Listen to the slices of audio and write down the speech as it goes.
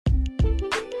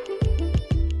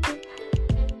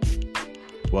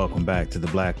Welcome back to the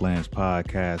Black Lens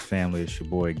Podcast family. It's your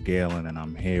boy Galen, and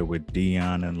I'm here with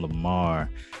Dion and Lamar.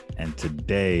 And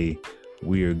today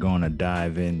we are going to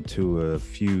dive into a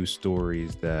few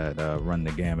stories that run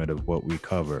the gamut of what we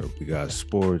cover. We got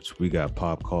sports, we got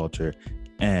pop culture,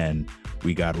 and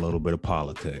we got a little bit of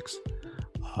politics.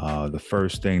 The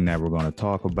first thing that we're going to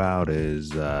talk about is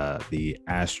the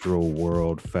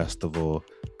Astroworld Festival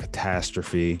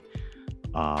catastrophe.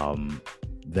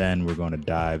 Then we're going to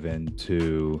dive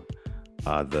into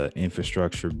the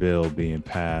infrastructure bill being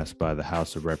passed by the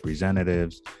House of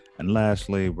Representatives. And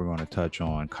lastly, we're going to touch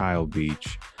on Kyle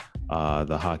Beach,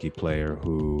 the hockey player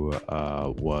who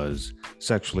was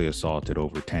sexually assaulted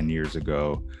over 10 years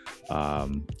ago,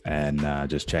 and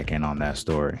just check in on that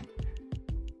story.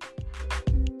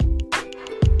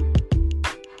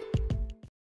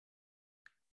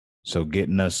 So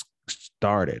getting us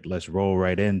started, let's roll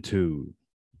right into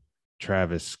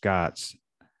Travis Scott's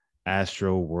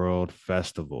Astroworld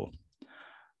Festival.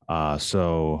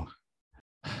 So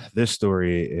this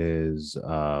story is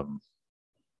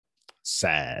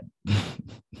sad.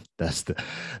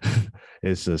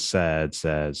 It's a sad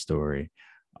story.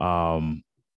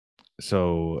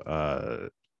 So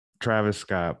Travis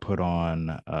Scott put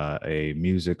on a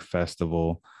music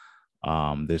festival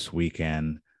this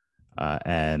weekend,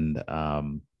 and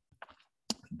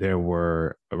there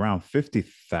were around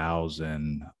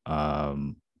 50,000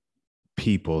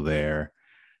 people there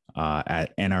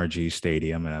at NRG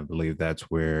Stadium, and I believe that's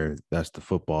the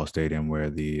football stadium where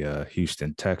the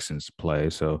Houston Texans play.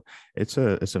 So it's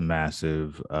a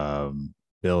massive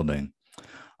building.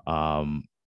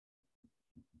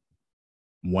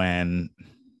 When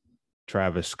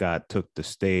Travis Scott took the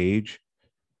stage,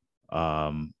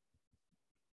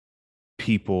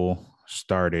 people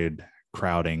started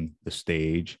crowding the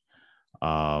stage,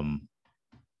 and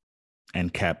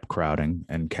kept crowding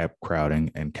until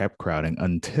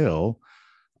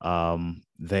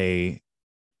they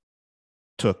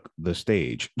took the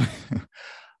stage.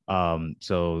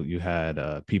 So you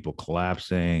had people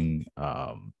collapsing.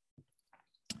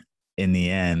 In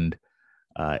the end,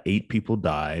 8 people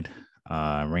died,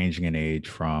 ranging in age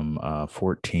from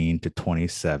 14 to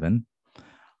 27.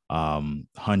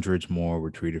 Hundreds more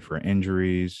were treated for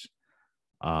injuries.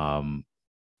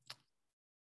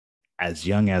 As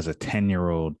young as a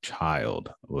 10-year-old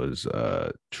child was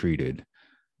treated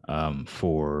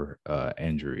for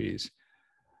injuries.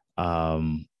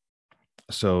 So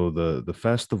the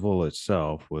festival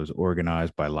itself was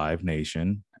organized by Live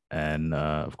Nation and,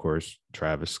 of course,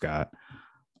 Travis Scott.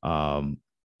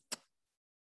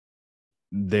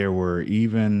 There were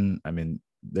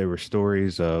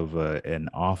stories of an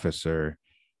officer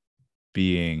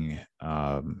being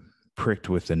pricked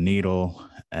with a needle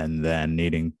and then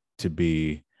needing to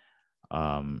be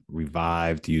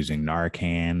revived using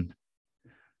Narcan.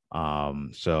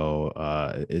 So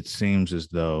it seems as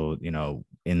though,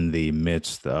 in the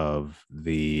midst of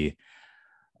the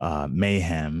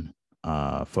mayhem,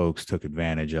 folks took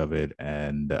advantage of it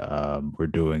and were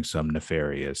doing some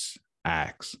nefarious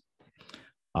acts.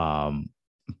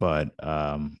 But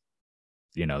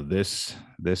this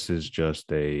is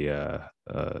just a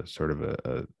sort of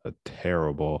a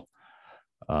terrible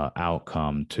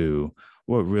outcome to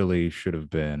what really should have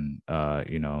been,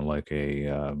 like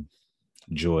a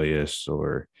joyous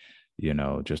or,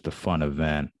 just a fun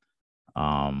event.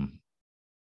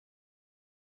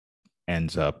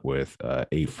 Ends up with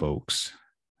 8 folks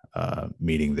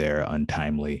meeting their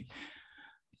untimely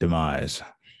demise.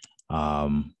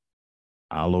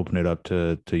 I'll open it up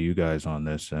to you guys on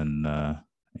this and,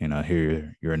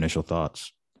 hear your initial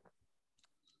thoughts.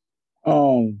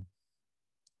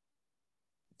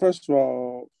 First of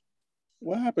all,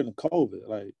 what happened to COVID?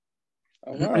 Like,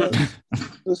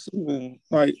 this even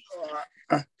like,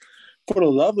 for the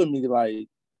love of me, like,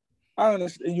 I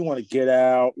understand you want to get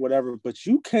out, whatever, but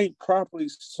you can't properly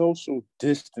social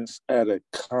distance at a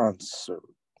concert.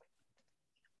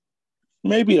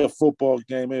 Maybe a football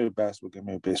game, maybe a basketball game,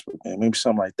 maybe a baseball game, maybe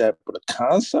something like that. But a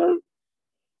concert,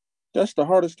 that's the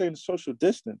hardest thing to social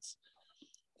distance.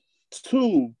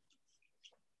 2,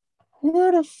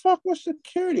 where the fuck was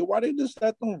security? Why they just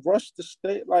let them rush the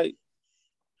state? Like,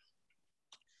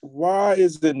 why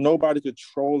is there nobody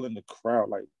controlling the crowd?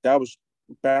 Like, that was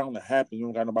bound to happen. You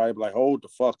don't got nobody like, hold the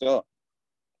fuck up.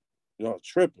 Y'all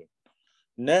tripping.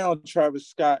 Now Travis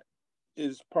Scott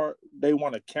is they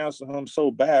want to cancel him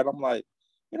so bad. I'm like,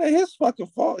 his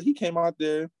fucking fault. He came out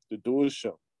there to do his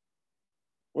show.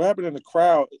 What happened in the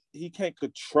crowd? He can't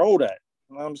control that.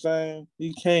 You know what I'm saying?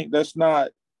 He can't. That's not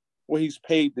what he's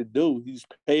paid to do. He's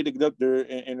paid to get up there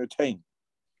and entertain.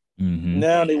 Mm-hmm.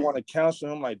 Now they want to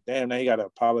cancel him. Like, damn, now he got to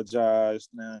apologize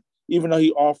now. Even though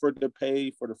he offered to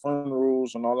pay for the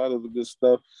funerals and all that other good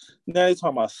stuff, now they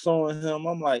talking about suing him.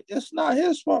 I'm like, it's not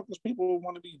his fault because people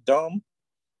want to be dumb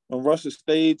and rush the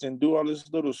stage and do all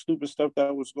this little stupid stuff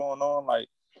that was going on. Like,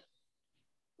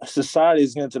 society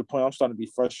is getting to the point I'm starting to be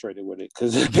frustrated with it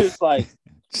because it's like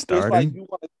you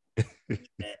want to.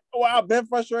 Well, I've been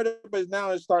frustrated, but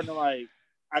now it's starting to like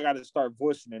I got to start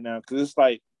voicing it now because it's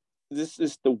like this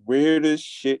is the weirdest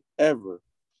shit ever.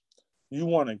 You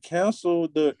want to cancel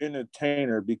the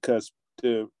entertainer because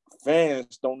the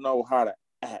fans don't know how to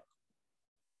act.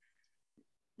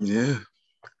 Yeah.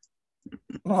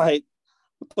 Like,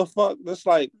 what the fuck? That's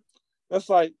like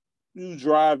you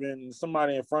driving,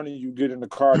 somebody in front of you get in a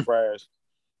car crash,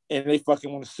 and they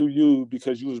fucking want to sue you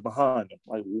because you was behind them.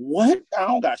 Like, what? I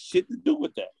don't got shit to do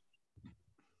with that.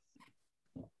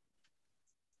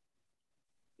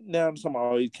 Now I'm talking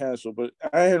about he canceled, but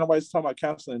I ain't heard nobody talking about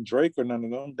canceling Drake or none of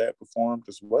them that performed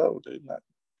as well. They not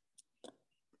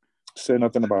say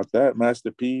nothing about that.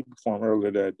 Master P performed earlier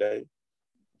that day.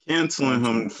 Canceling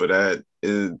him for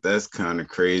that's kind of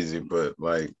crazy, but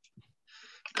like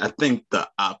I think the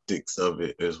optics of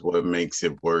it is what makes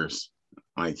it worse.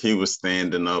 Like he was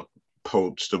standing up,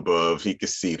 poached above. He could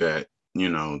see that,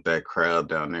 that crowd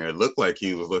down there. It looked like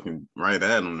he was looking right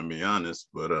at him, to be honest,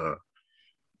 but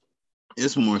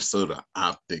it's more so the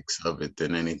optics of it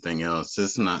than anything else.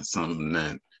 It's not something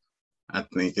that I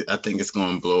think it's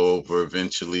going to blow over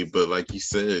eventually. But like you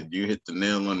said, you hit the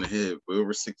nail on the head.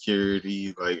 Over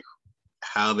security, like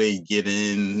how they get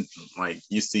in, like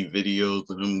you see videos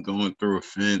of them going through a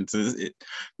fence.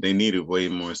 They needed way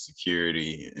more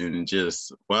security, and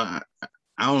just why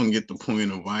I don't get the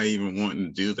point of why even wanting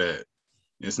to do that.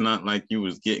 It's not like you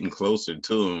was getting closer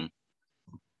to them.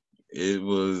 It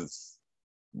was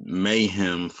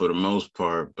mayhem for the most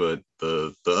part, but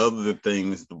the other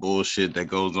things, the bullshit that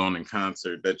goes on in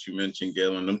concert that you mentioned,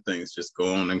 Galen, them things just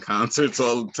go on in concerts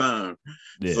all the time.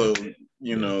 Yeah. So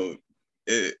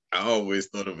I always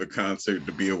thought of a concert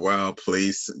to be a wild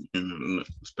place,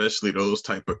 especially those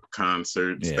type of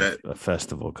concerts. Yeah, a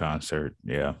festival concert.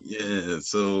 Yeah.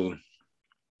 So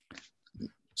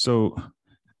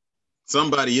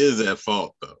somebody is at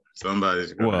fault, though.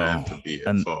 Somebody's going to have to be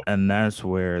at fault. And that's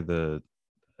where the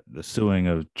suing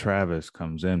of Travis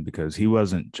comes in, because he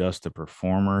wasn't just a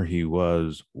performer. He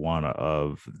was one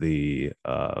of the,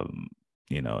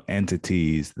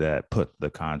 entities that put the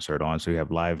concert on. So you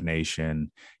have Live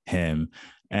Nation, him,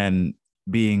 and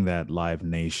being that Live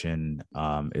Nation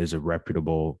is a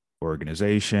reputable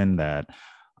organization that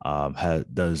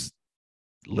does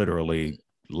literally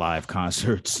live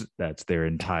concerts. That's their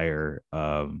entire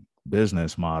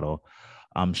business model.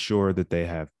 I'm sure that they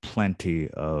have plenty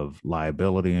of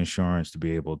liability insurance to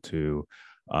be able to,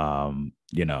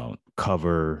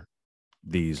 cover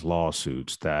these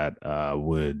lawsuits that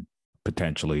would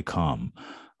potentially come.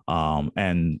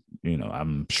 And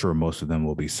I'm sure most of them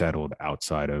will be settled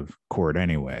outside of court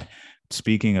anyway.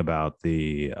 Speaking about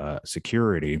the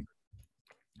security,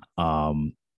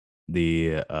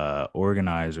 the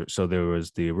organizer, so there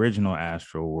was the original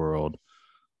Astroworld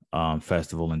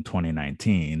Festival in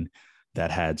 2019 that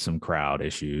had some crowd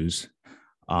issues.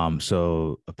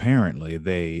 So apparently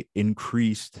they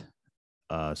increased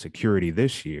security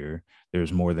this year.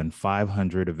 There's more than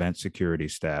 500 event security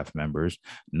staff members,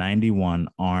 91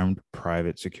 armed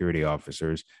private security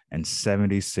officers, and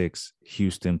 76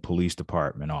 Houston Police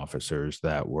Department officers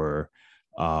that were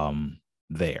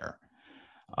there.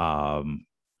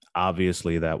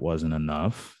 Obviously, that wasn't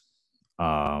enough.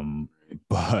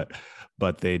 But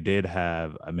they did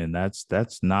have, I mean, that's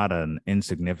not an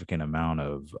insignificant amount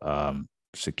of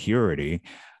security.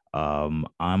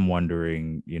 I'm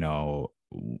wondering,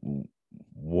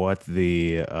 what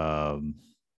the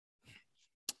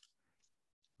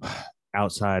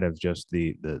outside of just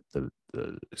the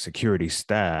security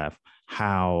staff,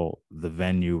 how the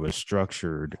venue was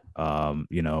structured,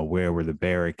 where were the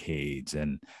barricades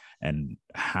and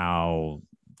how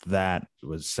that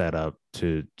was set up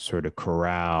to sort of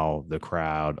corral the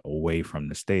crowd away from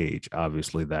the stage.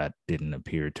 Obviously, that didn't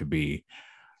appear to be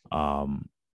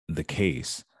the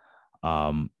case.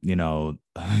 There's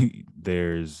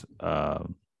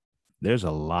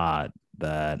a lot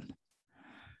that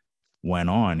went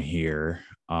on here,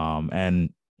 and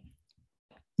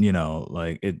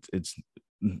like it's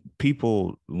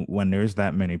people, when there's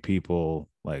that many people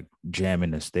like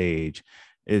jamming the stage,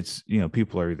 it's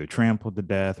people are either trampled to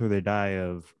death or they die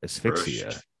of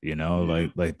asphyxia.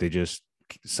 Like they just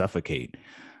suffocate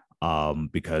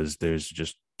because there's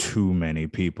just too many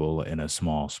people in a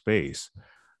small space.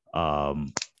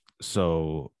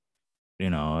 So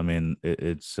I mean,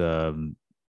 it's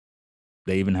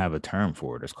they even have a term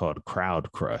for it. It's called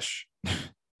crowd crush,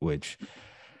 which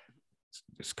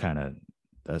is kind of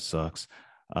that sucks.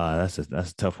 That's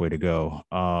a tough way to go.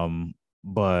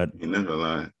 But You never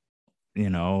lie.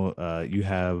 you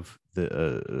have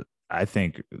I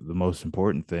think the most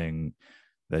important thing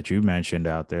that you mentioned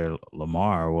out there,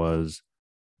 Lamar, was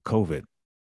COVID.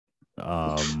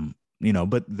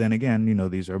 But then again,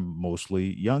 these are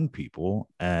mostly young people,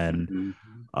 and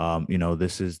Mm-hmm.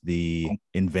 this is the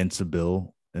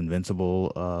invincible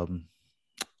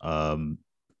um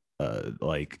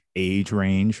like age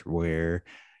range where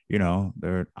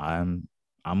there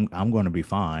I'm going to be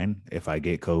fine if I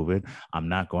get COVID. I'm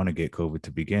not going to get COVID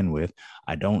to begin with.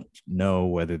 I don't know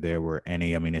whether there were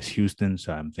any. I mean, it's Houston,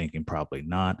 so I'm thinking probably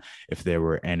not. If there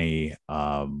were any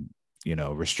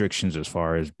restrictions as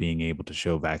far as being able to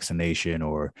show vaccination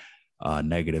or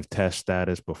negative test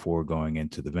status before going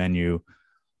into the venue.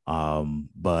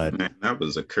 But Man, that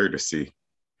was a courtesy.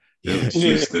 It yeah, was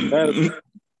Houston. I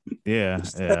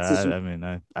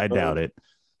mean, I doubt it.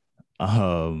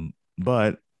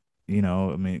 But I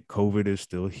mean, COVID is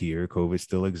still here. COVID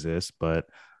still exists, but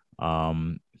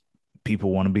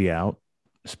people want to be out,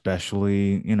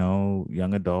 especially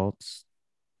young adults,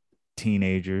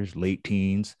 teenagers, late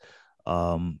teens.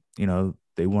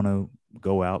 They want to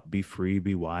go out, be free,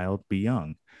 be wild, be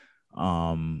young.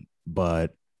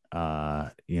 But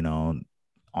on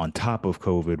top of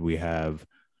COVID, we have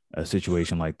a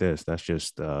situation like this. That's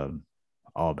just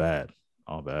all bad,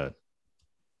 all bad.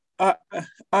 I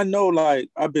I know, like,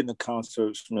 I've been to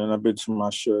concerts, man. I've been to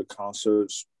my share of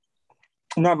concerts.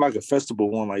 Not like a festival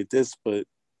one like this, but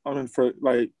I mean, for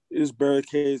like, it's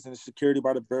barricades and security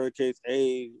by the barricades.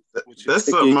 Hey, with your That's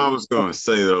something ticket, I was gonna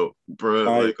say though, bro.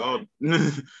 like, Like, all,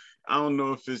 I don't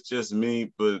know if it's just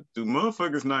me, but do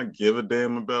motherfuckers not give a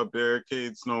damn about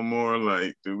barricades no more?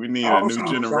 Like, do we need a new obviously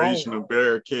you don't. generation of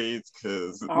barricades?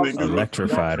 Cause Obviously nigga, you don't.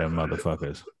 Electrify them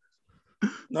motherfuckers.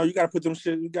 No, you gotta put them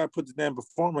shit. You gotta put the damn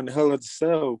performer in the hell of the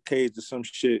cell cage or some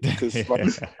shit. Cause like,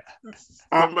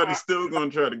 somebody's still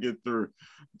gonna try to get through.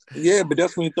 yeah, but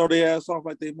that's when you throw their ass off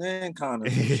like they mankind or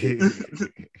some shit.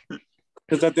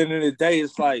 Because at the end of the day,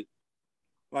 it's like,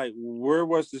 where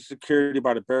was the security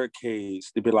by the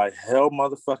barricades? To be like, hell,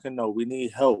 motherfucking no, we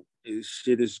need help. This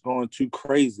shit is going too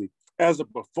crazy. As a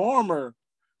performer,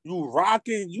 you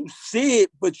rocking, you see it,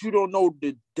 but you don't know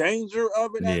the danger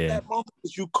of it at Yeah. that moment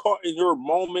because you caught in your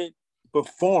moment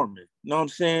performing. You know what I'm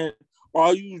saying?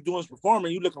 All you doing is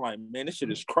performing. You looking like, man, this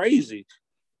shit is crazy.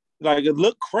 Like, it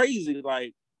looked crazy.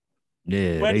 Like,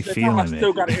 Yeah, but they at the same time, I feeling still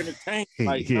it. got to entertain.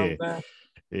 Like, you know Yeah. what I'm saying?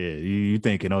 Yeah, you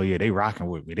thinking, oh yeah, they rocking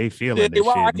with me, they Yeah, feeling they this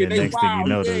shit, and rocking, then they next thing you wild.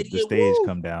 know, Yeah, the yeah, stage woo.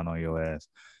 come down on your ass.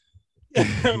 Right.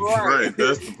 Right,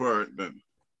 that's the part. That,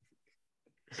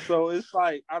 So it's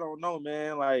like, I don't know,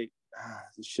 man. Like,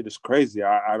 this shit is crazy.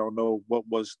 I don't know what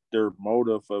was their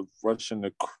motive of rushing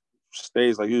the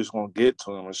stage. Like, you just gonna get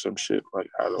to him or some shit. Like,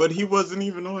 I don't. but he wasn't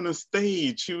even on a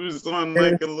stage. He was on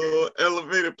like a little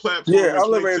elevated platform, Yeah, which makes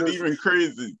it elevators. even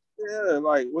crazy. Yeah,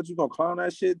 like, what you gonna clown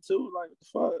that shit too? Like, what the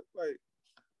fuck? Like,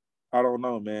 I don't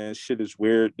know, man. Shit is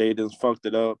weird. They just fucked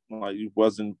it up. Like, you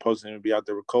wasn't supposed to even be out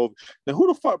there with COVID. Now, who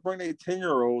the fuck bring a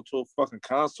 10-year-old to a fucking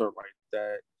concert like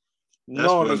that? That's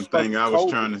No, one it's thing fucking I was COVID.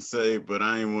 trying to say, but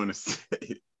I didn't want to say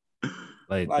it.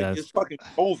 Like Like, that's it's fucking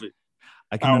COVID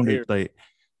I can out here.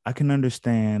 I can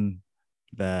understand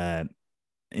that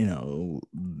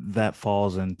that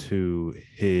falls into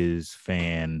his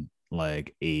fan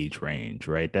like age range,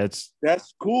 right? That's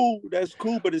cool. That's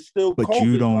cool, but it's still But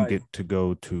you COVID. don't Like, get to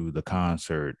go to the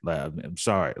concert. Like, I'm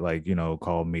sorry, like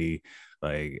call me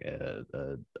like a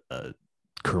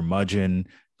curmudgeon,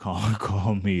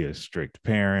 call me a strict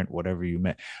parent, whatever you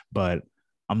meant. But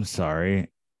I'm sorry,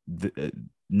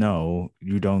 no,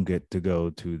 you don't get to go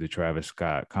to the Travis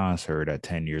Scott concert at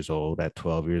 10 years old, at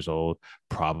 12 years old,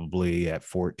 probably at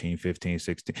 14, 15,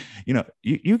 16.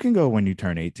 You can go when you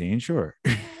turn 18, sure.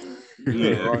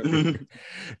 yeah, right.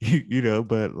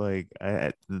 But like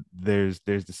there's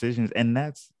decisions, and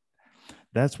that's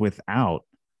without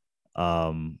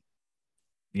that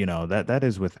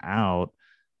is without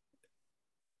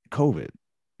COVID.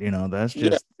 That's Yeah,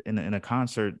 just in a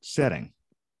concert setting.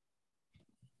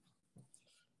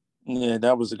 yeah,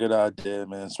 that was a good idea,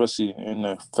 man. Especially in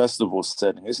a festival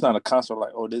setting. It's not a concert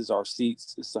like, oh, this is our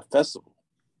seats. It's a festival.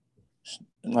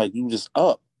 Like, you just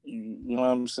up. You know what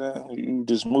I'm saying? You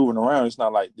just moving around. It's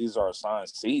not like these are assigned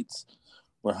seats.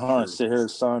 We're sit here,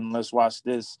 son. Let's watch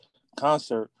this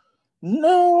concert.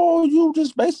 No, you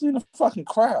just basically in a fucking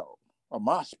crowd, a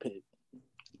mosh pit.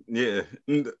 Yeah,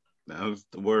 that was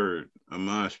the word, a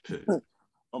mosh pit.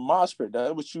 a mosh pit.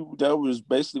 That was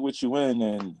basically what you in,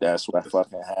 and that's what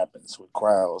fucking happens with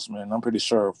crowds, man. I'm pretty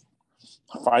sure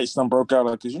fights done broke out,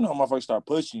 like, because motherfuckers start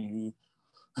pushing you.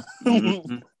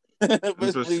 Mm-hmm.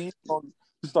 Basically, you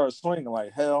start swinging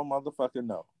like hell, motherfucker.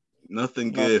 No,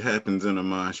 nothing good happens in a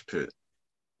mosh pit.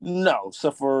 No,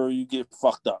 except for you get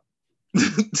fucked up.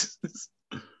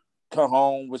 Come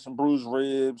home with some bruised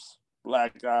ribs,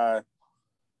 black eye.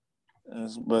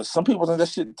 But some people think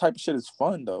that type of shit is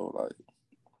fun though. Like,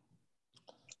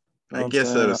 I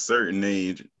guess at a certain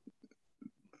age,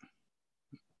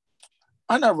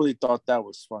 I never really thought that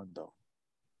was fun though.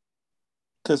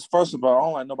 Because first of all, I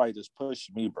don't like nobody just push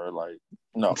me, bro. Like,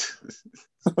 no.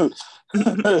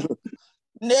 No.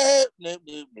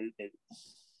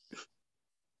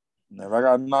 If I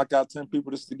gotta knock out 10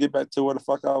 people just to get back to where the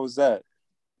fuck I was at,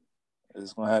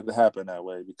 it's gonna have to happen that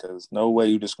way, because no way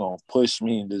you just gonna push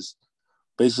me and just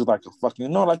basically like a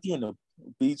fucking, like you in the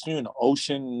beach, you in the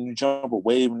ocean, and you jump a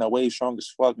wave and that wave strong as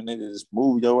fuck, and they just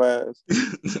move your ass.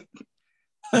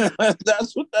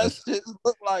 That's what that shit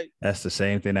look like. That's the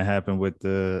same thing that happened with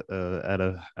the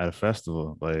at a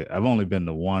festival. Like, I've only been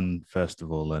to one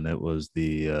festival, and it was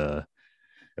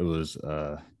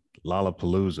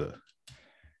Lollapalooza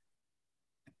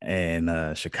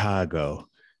in Chicago,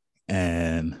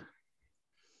 and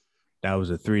that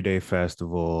was a 3-day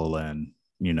festival. And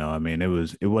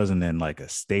it wasn't in like a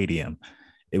stadium,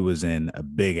 it was in a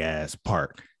big ass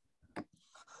park,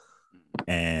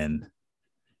 and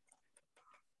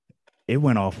it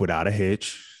went off without a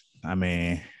hitch. I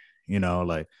mean,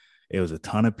 like, it was a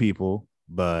ton of people,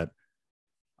 but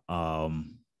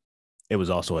it was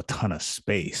also a ton of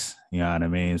space. You know what I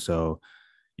mean? So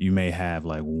you may have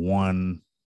like one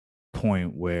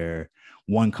point where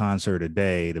one concert a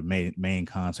day, the main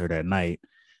concert at night,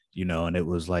 and it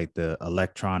was like the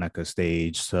electronica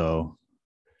stage. So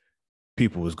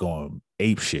people was going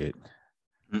ape shit.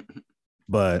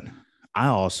 But I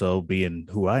also, being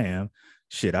who I am,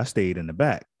 shit, I stayed in the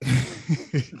back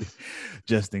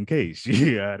just in case.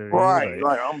 You know what I mean? Right.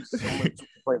 Like, I'm gonna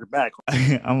play the back.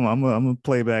 I'm gonna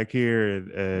play back here,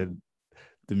 and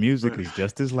the music is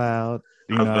just as loud.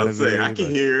 I was about to say, I can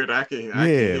hear it. I can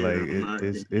hear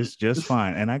it. It's just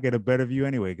fine, and I get a better view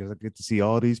anyway because I get to see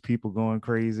all these people going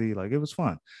crazy. Like, it was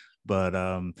fun, but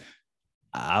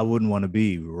I wouldn't want to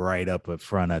be right up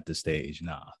front at the stage.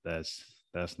 No, that's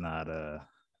not.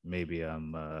 Maybe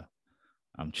I'm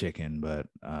chicken, but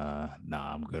nah,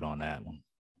 I'm good on that one.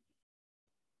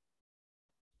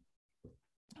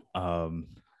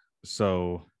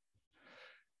 So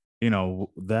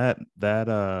that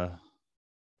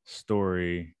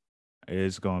story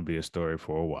is going to be a story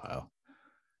for a while.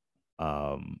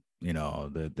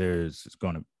 That there's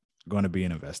going to be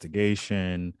an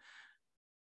investigation.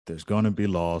 There's going to be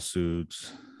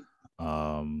lawsuits.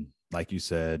 Like you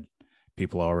said,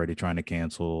 people are already trying to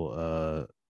cancel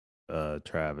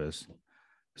Travis.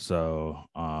 So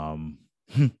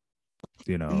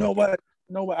you know what?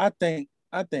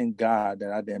 I thank God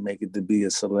that I didn't make it to be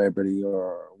a celebrity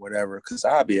or whatever, because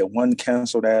I'd be a one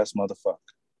canceled ass motherfucker.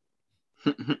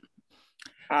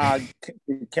 I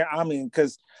mean,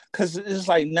 because it's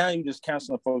like now you just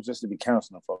canceling folks just to be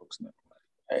canceling folks now.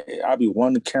 I'd be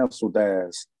one canceled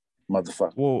ass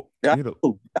motherfucker. Well,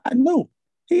 I knew.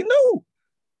 He knew.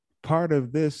 Part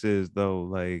of this is, though,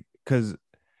 like, because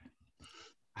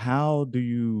how do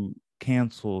you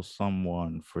cancel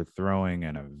someone for throwing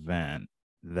an event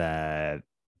that,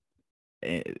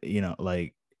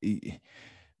 like,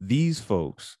 these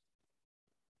folks,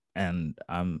 and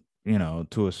I'm,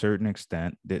 to a certain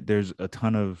extent, that there's a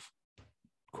ton of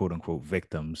quote unquote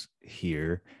victims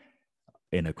here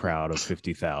in a crowd of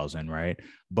 50,000, right?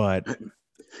 But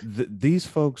these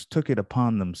folks took it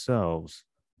upon themselves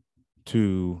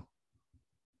to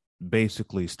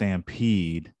basically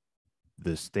stampede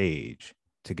the stage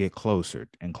to get closer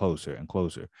and closer and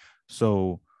closer.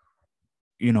 So,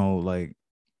 like,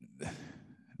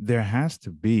 there has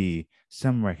to be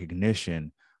some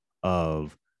recognition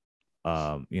of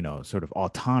sort of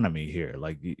autonomy here,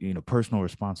 like, personal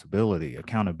responsibility,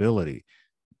 accountability.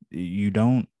 You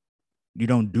don't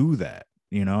do that.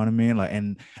 You know what I mean? Like,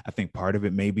 and I think part of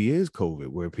it maybe is COVID,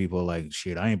 where people are like,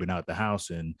 shit, I ain't been out the house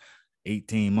in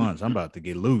 18 months. I'm about to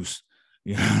get loose.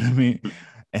 You know what I mean?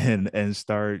 And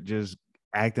start just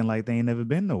acting like they ain't never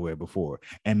been nowhere before.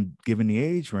 And given the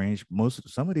age range,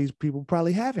 some of these people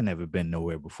probably haven't ever been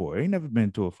nowhere before. Ain't never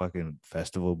been to a fucking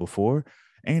festival before.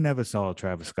 Ain't never saw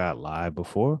Travis Scott live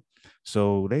before.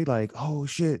 So they like, oh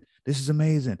shit, this is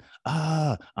amazing.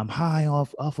 I'm high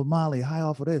off of Molly, high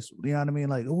off of this. You know what I mean?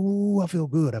 Like, oh, I feel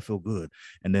good.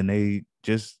 And then they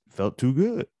just felt too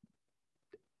good.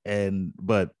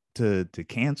 But to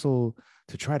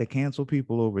try to cancel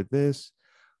people over this.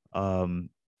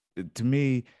 To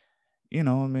me, I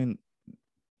mean,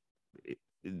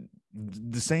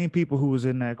 the same people who was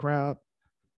in that crowd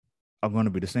are going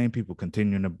to be the same people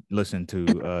continuing to listen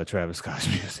to Travis Scott's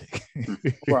music.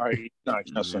 Right. Not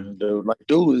canceling dude. Like,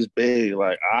 dude is big.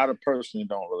 Like, I personally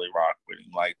don't really rock with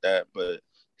him like that, but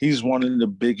he's one of the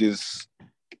biggest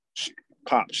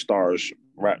pop stars,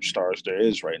 rap stars there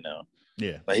is right now.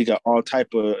 Yeah. Like, he got all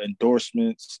type of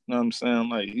endorsements. You know what I'm saying?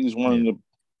 Like, he's one of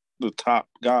the top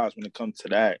guys when it comes to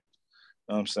that.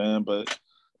 You know what I'm saying? But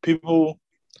people,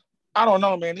 I don't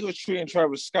know, man. He was treating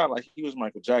Travis Scott like he was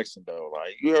Michael Jackson, though.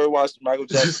 Like, you ever watched the Michael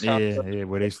Jackson concert? Yeah,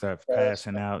 where they start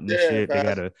passing out and shit. They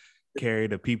got to carry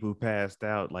the people who passed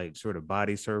out, like sort of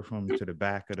body surf them to the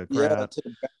back of the crowd. To the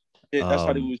back. Yeah, that's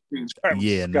how he was treating Travis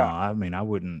Scott. No, I mean, I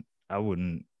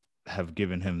wouldn't have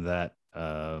given him that,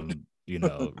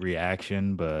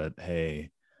 reaction, but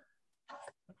hey,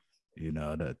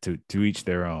 to each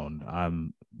their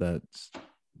own.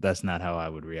 That's not how I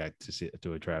would react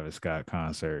to a Travis Scott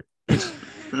concert.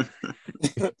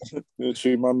 You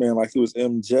treat my man like he was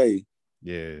MJ.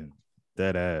 Yeah,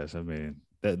 that ass. I mean,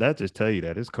 that just tell you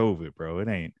that it's COVID, bro. It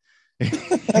ain't.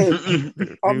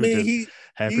 I mean, he's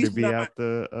happy to be out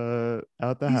the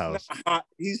house.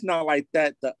 He's not like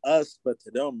that to us, but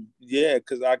to them, yeah.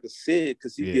 Because I could see it.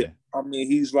 Because I mean,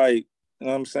 he's like, you know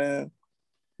what I'm saying?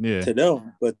 Yeah. To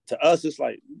them, but to us, it's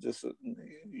like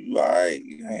you all right?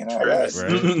 You ain't all right.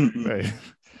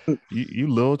 You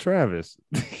little Travis.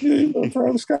 Yeah, you little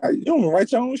Travis Scott. You don't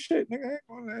write your own shit, nigga.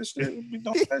 That shit. Be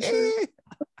doing that shit.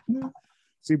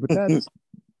 See, but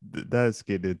that's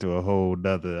getting into a whole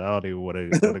nother. I don't even want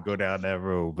to go down that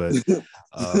road, but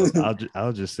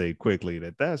I'll just say quickly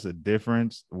that's a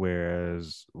difference.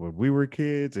 Whereas when we were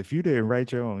kids, if you didn't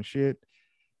write your own shit,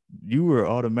 you were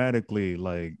automatically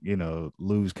like,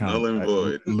 lose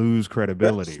lose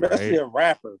credibility, especially right? a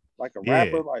rapper, like a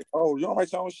rapper, like, oh, you don't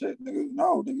write your own shit, nigga.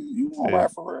 No, nigga, you won't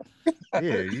rap for real.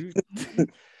 Yeah,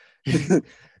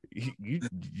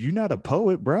 you're not a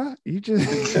poet, bro. You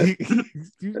just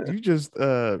you just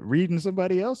reading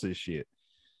somebody else's shit.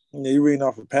 Yeah, you reading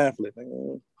off a pamphlet,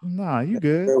 nigga. Nah, you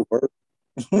good.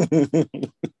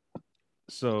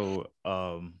 So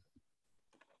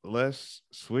let's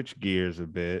switch gears a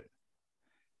bit,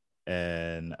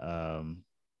 and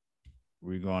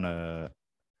we're gonna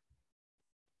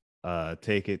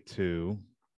take it to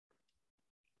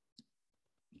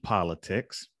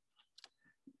politics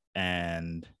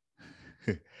and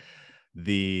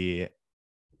the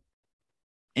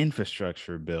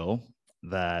infrastructure bill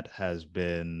that has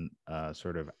been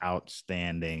sort of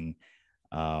outstanding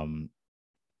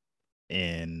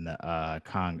in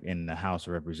the House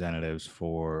of Representatives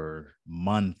for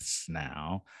months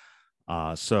now.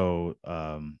 So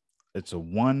it's a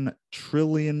 $1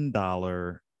 trillion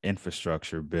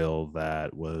infrastructure bill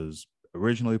that was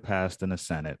originally passed in the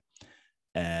Senate,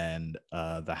 and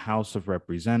the House of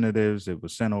Representatives, it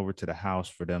was sent over to the House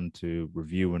for them to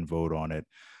review and vote on it.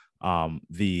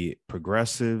 The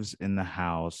progressives in the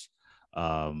House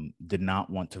did not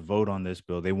want to vote on this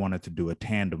bill. They wanted to do a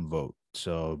tandem vote.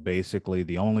 So basically,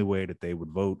 the only way that they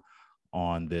would vote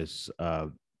on this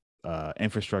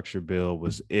infrastructure bill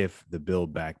was if the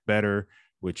Build Back Better,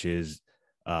 which was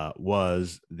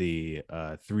the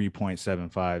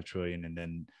 3.75 trillion and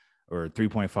then or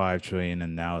 3.5 trillion,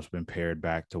 and now it's been pared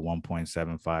back to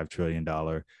 $1.75 trillion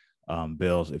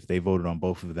bills, if they voted on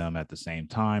both of them at the same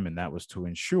time. And that was to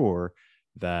ensure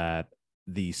that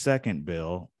the second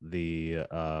bill, the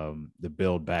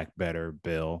Build Back Better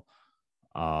bill,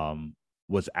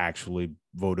 was actually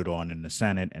voted on in the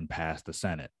Senate and passed the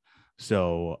Senate.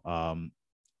 So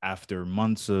after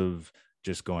months of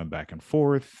just going back and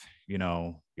forth,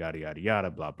 yada, yada,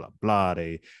 yada, blah, blah, blah,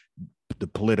 the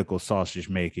political sausage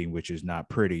making, which is not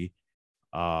pretty,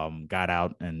 got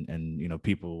out, and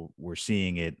people were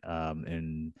seeing it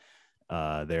in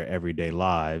their everyday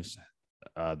lives.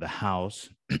 The House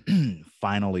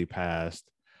finally passed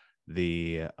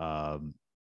the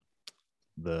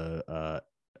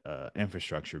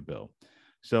infrastructure bill.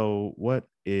 So what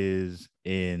is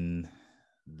in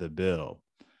the bill?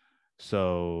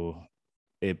 So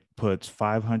it puts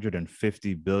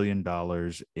 $550 billion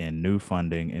in new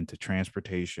funding into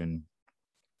transportation,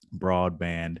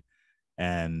 broadband,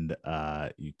 and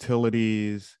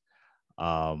utilities.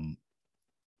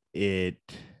 It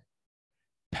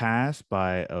passed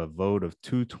by a vote of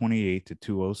 228 to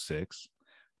 206.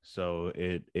 So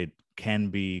it can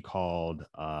be called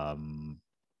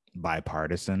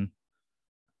bipartisan,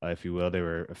 if you will. There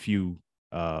were a few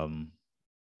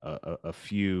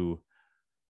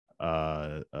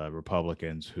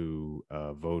Republicans who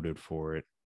voted for it.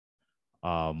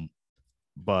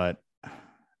 But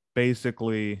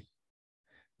basically,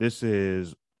 this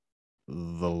is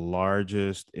the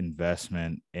largest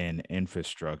investment in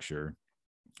infrastructure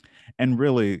and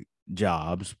really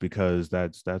jobs, because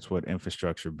that's what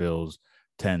infrastructure bills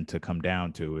tend to come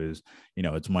down to is,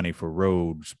 it's money for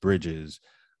roads, bridges,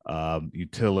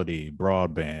 utility,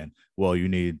 broadband. Well, you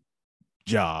need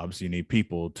jobs, you need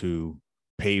people to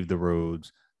pave the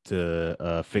roads,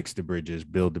 to fix the bridges,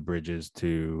 build the bridges,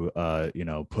 to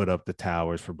put up the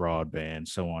towers for broadband,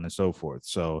 so on and so forth.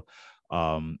 So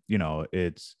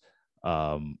it's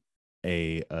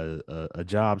a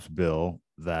jobs bill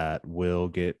that will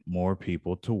get more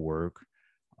people to work,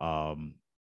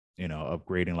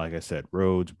 upgrading, like I said,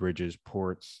 roads, bridges,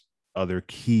 ports, other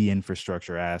key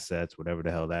infrastructure assets, whatever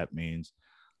the hell that means.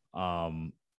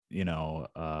 um, you know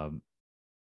um,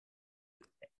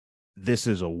 this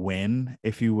is a win,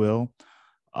 if you will,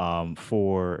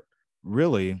 for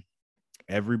really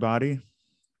everybody.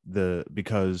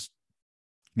 Because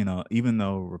even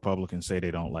though Republicans say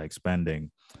they don't like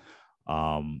spending,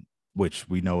 which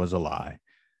we know is a lie,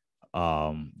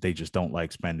 they just don't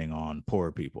like spending on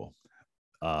poor people.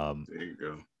 There you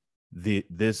go.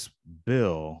 This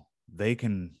bill,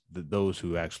 those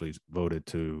who actually voted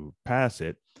to pass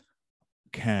it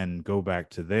can go back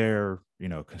to their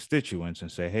constituents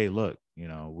and say, hey, look,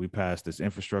 we passed this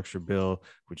infrastructure bill,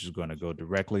 which is going to go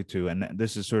directly to, and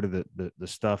this is sort of the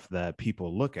stuff that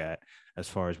people look at as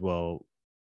far as, well,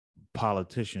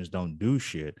 politicians don't do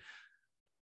shit.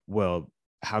 Well,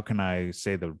 how can I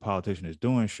say that a politician is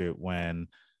doing shit when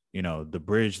the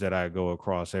bridge that I go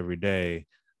across every day,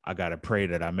 I got to pray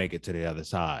that I make it to the other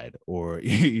side, or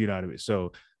you know what I mean?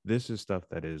 So this is stuff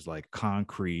that is like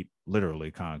concrete,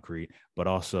 literally concrete, but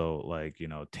also like,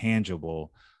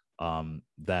 tangible,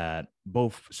 that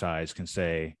both sides can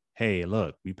say, hey,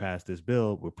 look, we passed this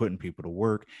bill, we're putting people to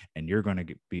work, and you're going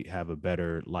to have a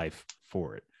better life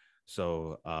for it.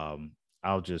 So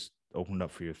I'll just open up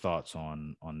for your thoughts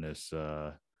on this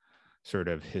sort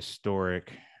of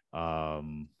historic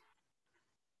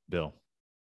bill.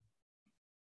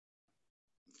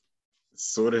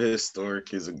 Sort of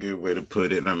historic is a good way to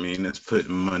put it. I mean, it's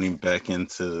putting money back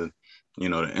into,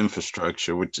 the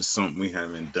infrastructure, which is something we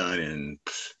haven't done in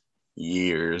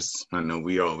years. I know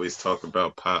we always talk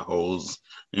about potholes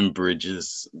and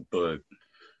bridges, but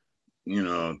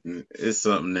it's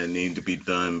something that need to be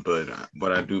done. But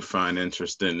what I do find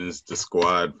interesting is the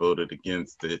squad voted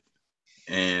against it,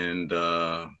 and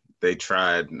they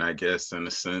tried, I guess, in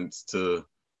a sense, to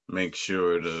make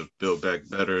sure the Build Back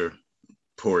Better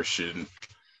portion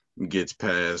gets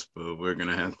passed, but we're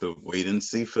gonna have to wait and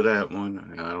see for that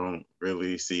one. I don't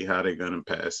really see how they're gonna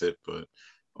pass it,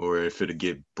 or if it'll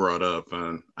get brought up.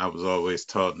 I was always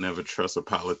taught never trust a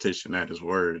politician at his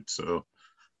word, so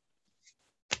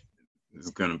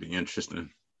it's gonna be interesting.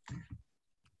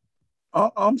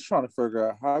 I'm trying to figure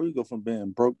out how we go from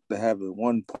being broke to having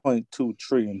 $1.2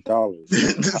 trillion,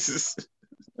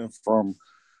 and from,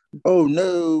 oh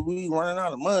no, we running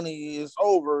out of money, it's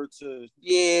over, to,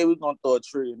 yeah, we're gonna throw $1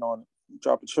 trillion on it,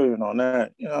 drop $1 trillion on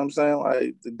that. You know what I'm saying?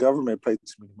 Like, the government plays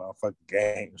too many motherfucking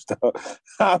games.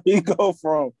 How we go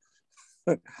from,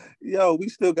 yo, we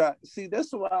still got, see,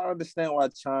 that's why I understand why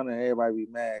China and everybody be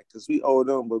mad, because we owe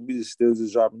them, but we just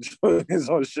dropping trillions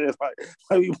on shit. Like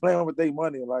we playing with their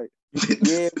money. Like,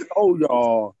 yeah, we owe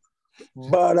y'all,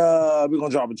 but we're gonna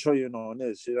drop $1 trillion on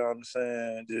this. You know what I'm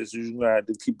saying? Just, you gonna have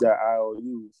to keep that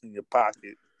IOU in your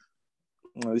pocket.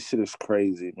 This shit is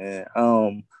crazy, man.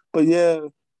 But yeah,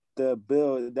 the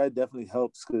bill that definitely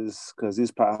helps, because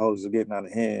these potholes are getting out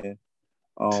of hand.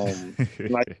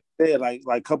 Like yeah, like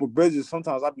a couple bridges.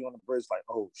 Sometimes I'll be on the bridge like,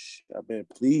 oh shit, I mean,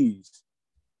 please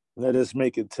let us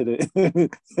make it to the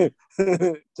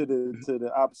to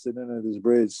the opposite end of this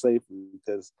bridge safely,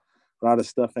 because a lot of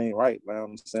stuff ain't right. You know what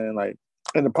I'm saying? Like,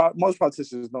 and most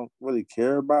politicians don't really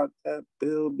care about that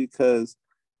bill, because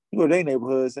their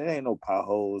neighborhoods, there ain't no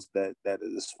potholes that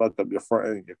just fucked up your front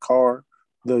end of your car,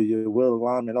 though your wheel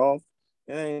alignment off.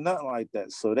 It ain't nothing like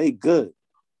that. So they good.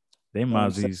 They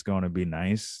Mozzie's going to be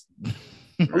nice.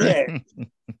 Yeah.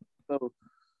 So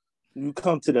you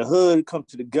come to the hood, come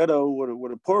to the ghetto where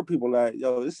the poor people at,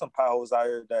 yo, there's some potholes out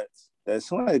here that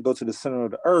somebody go to the center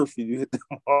of the earth, and you hit them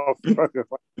motherfucker.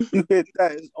 Like, you hit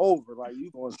that, it's over. Like, you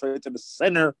going straight to the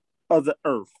center of the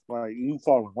earth. Like, you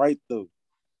falling right through.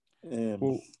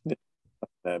 And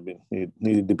that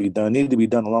needed to be done. Needed to be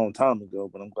done a long time ago,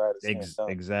 but I'm glad it's done.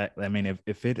 Exactly. I mean,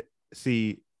 if it,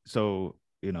 see, so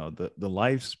the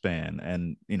lifespan,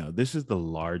 and this is the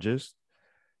largest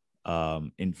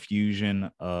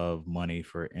infusion of money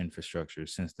for infrastructure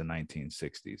since the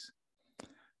 1960s,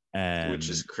 and which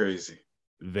is crazy.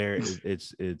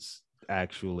 It's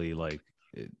actually like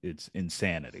it's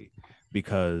insanity,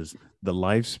 because the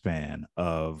lifespan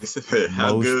of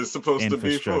how most good it's supposed to be for.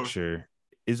 infrastructure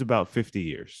is about 50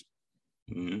 years.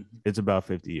 Mm-hmm. It's about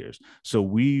 50 years. So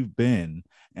we've been,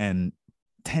 and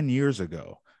 10 years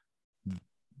ago,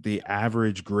 the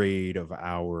average grade of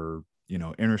our,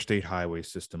 interstate highway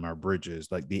system, our bridges,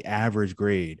 like the average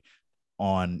grade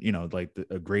on, like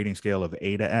a grading scale of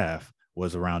A to F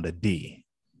was around a D.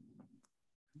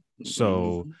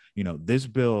 So, this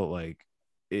bill, like,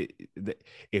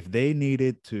 if they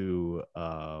needed to,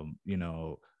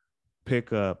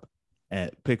 pick up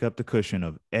the cushion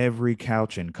of every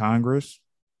couch in Congress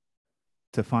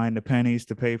to find the pennies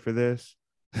to pay for this,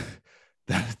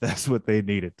 that's what they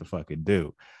needed to fucking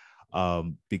do.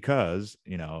 Because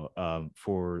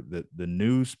for the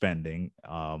new spending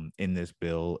in this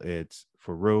bill, it's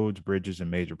for roads, bridges,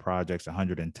 and major projects,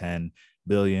 110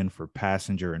 billion. For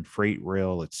passenger and freight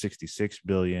rail, it's 66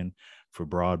 billion. For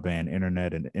broadband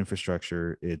internet and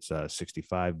infrastructure, it's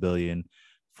 65 billion.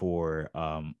 For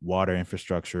water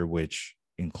infrastructure, which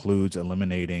includes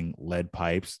eliminating lead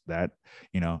pipes, that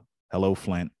hello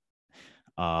Flint,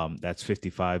 that's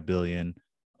 55 billion.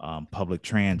 Public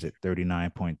transit,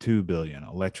 39.2 billion.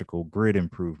 Electrical grid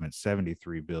improvements,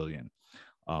 73 billion.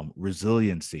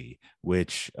 Resiliency,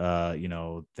 which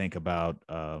think about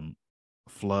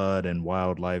flood and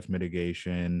wildlife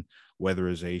mitigation,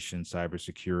 weatherization,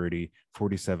 cybersecurity,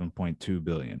 47.2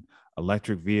 billion.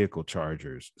 Electric vehicle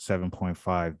chargers,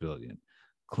 7.5 billion.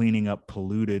 Cleaning up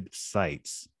polluted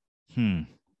sites,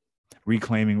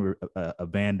 reclaiming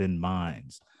abandoned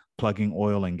mines, plugging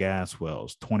oil and gas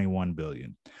wells, 21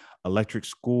 billion. Electric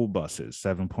school buses,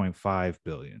 7.5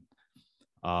 billion.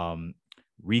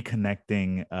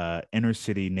 Reconnecting inner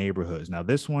city neighborhoods. Now,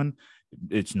 this one,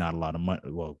 it's not a lot of money.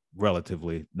 Well,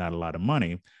 relatively not a lot of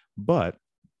money, but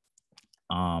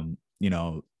reconnecting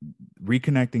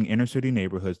inner city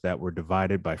neighborhoods that were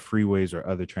divided by freeways or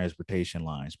other transportation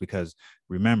lines. Because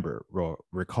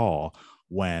recall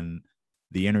when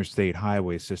the interstate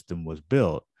highway system was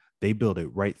built, they built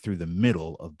it right through the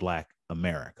middle of Black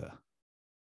America.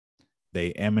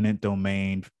 They eminent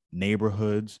domain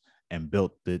neighborhoods and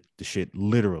built the shit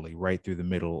literally right through the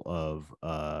middle of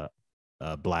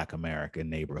Black American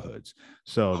neighborhoods.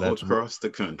 So that's across the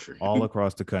country. All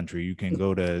across the country. You can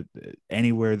go to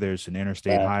anywhere there's an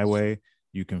interstate highway.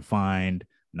 You can find,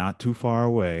 not too far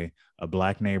away, a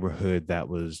Black neighborhood that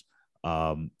was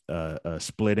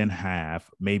split in half,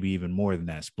 maybe even more than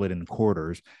that, split in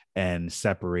quarters and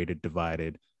separated,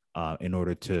 divided, in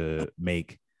order to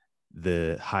make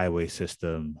the highway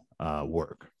system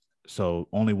work. So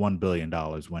only $1 billion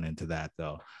went into that,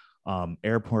 though.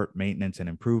 Airport maintenance and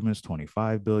improvements,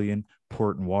 25 billion.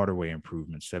 Port and waterway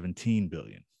improvements, 17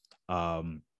 billion.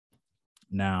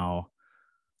 Now,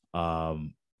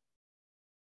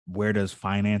 where does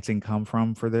financing come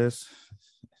from for this?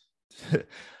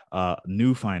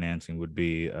 New financing would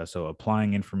be so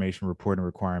applying information reporting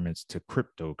requirements to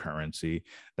cryptocurrency.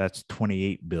 That's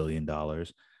 $28 billion.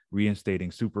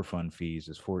 Reinstating Superfund fees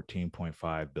is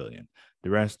 14.5 billion. The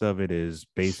rest of it is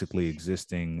basically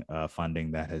existing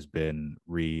funding that has been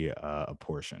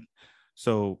reapportioned.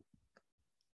 So,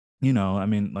 I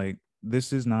mean, like,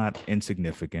 this is not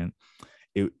insignificant.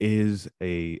 It is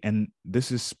and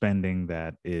this is spending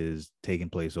that is taking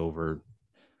place over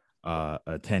a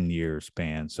 10-year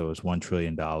span. So it's $1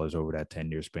 trillion over that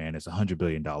 10-year span. It's $100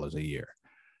 billion a year.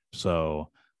 So,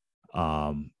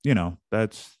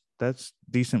 that's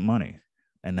decent money,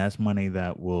 and that's money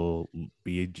that will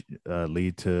be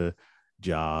lead to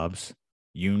jobs,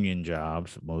 union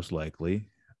jobs, most likely,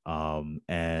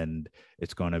 and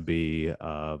it's going to be,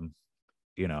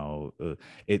 it'll.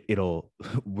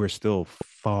 We're still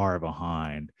far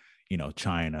behind,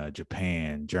 China,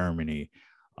 Japan, Germany,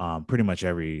 pretty much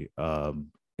every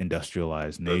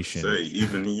industrialized nation. Say,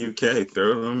 even the UK,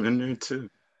 throw them in there too.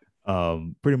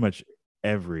 Pretty much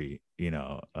every,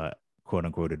 quote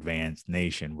unquote advanced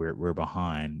nation, we're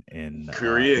behind in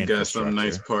Korea. Got some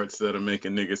nice parts that'll make a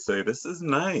nigga say, this is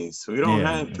nice, we don't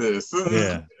have this.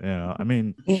 Yeah, I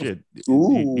mean, shit.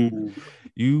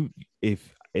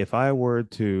 If I were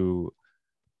to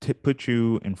put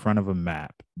you in front of a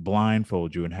map,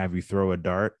 blindfold you, and have you throw a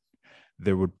dart,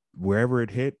 there would, wherever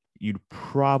it hit, you'd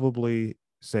probably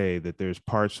say that there's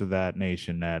parts of that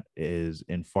nation that is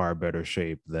in far better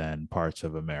shape than parts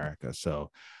of America.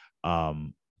 So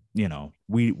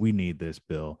we need this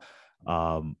bill.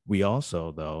 We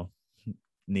also, though,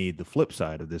 need the flip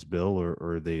side of this bill,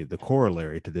 or the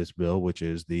corollary to this bill, which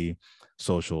is the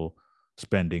social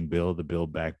spending bill, the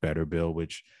Build Back Better bill,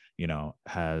 which,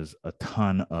 has a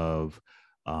ton of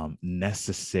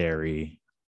necessary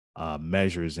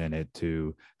measures in it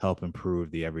to help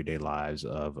improve the everyday lives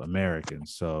of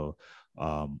Americans. So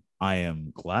I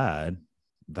am glad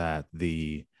that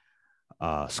the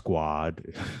squad,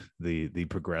 the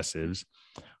progressives,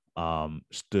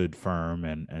 stood firm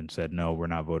and said, no, we're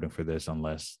not voting for this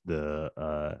unless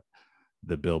the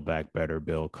Build Back Better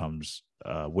bill comes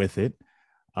with it.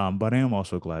 But I am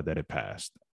also glad that it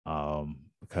passed,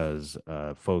 because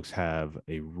folks have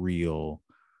a real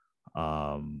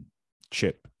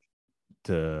chip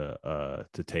to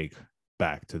take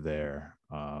back to their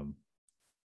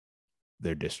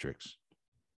districts.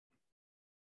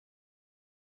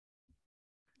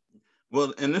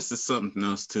 Well, and this is something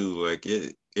else too. Like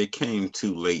it came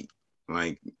too late.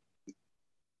 Like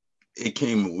it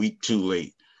came a week too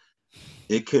late.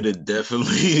 It could have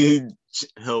definitely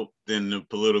helped in the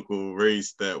political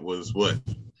race that was what,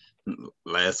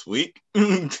 last week.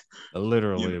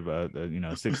 Literally about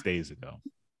 6 days ago.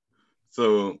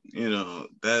 So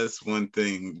that's one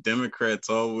thing. Democrats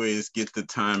always get the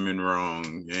timing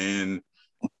wrong, and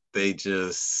they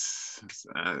just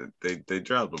they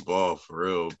drop the ball for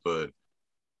real. But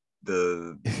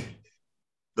the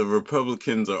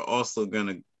Republicans are also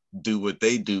gonna do what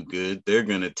they do good. They're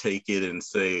gonna take it and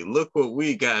say, look what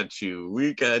we got you.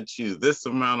 We got you this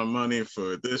amount of money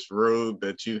for this road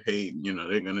that you hate.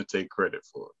 They're gonna take credit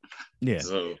for it. Yeah.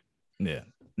 So yeah.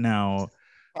 Now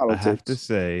Politics. I have to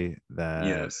say that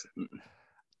yes,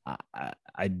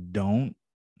 I don't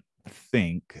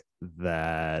think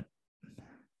that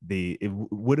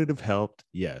would it have helped?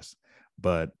 Yes,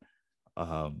 but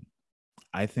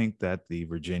I think that the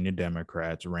Virginia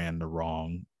Democrats ran the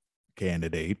wrong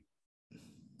candidate.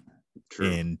 True.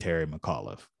 In Terry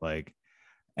McAuliffe.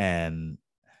 And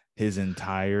his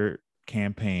entire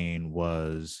campaign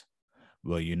was,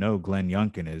 well, Glenn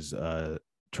Youngkin is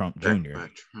Trump Jr.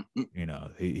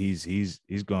 He's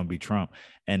going to be Trump,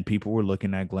 and people were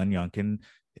looking at Glenn Youngkin,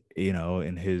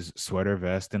 in his sweater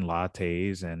vest and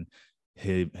lattes, and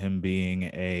him being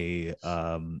a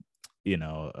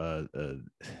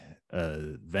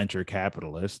venture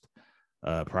capitalist,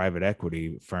 private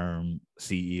equity firm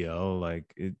CEO.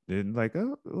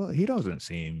 Well, he doesn't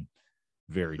seem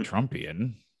very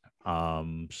Trumpian.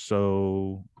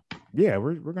 So yeah,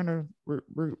 we're gonna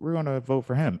vote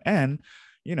for him. And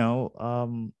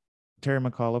Terry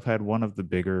McAuliffe had one of the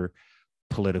bigger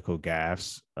political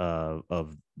gaffes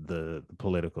of the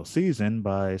political season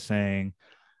by saying,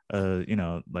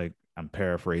 I'm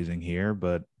paraphrasing here,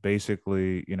 but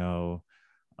basically,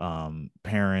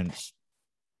 parents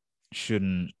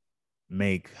shouldn't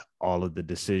make all of the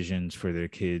decisions for their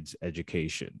kids'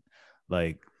 education.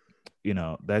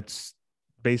 That's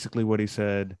basically what he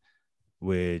said,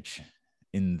 which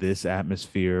in this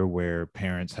atmosphere where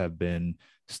parents have been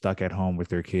stuck at home with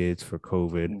their kids for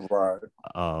COVID, right.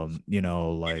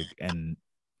 And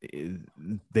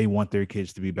they want their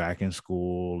kids to be back in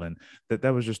school, and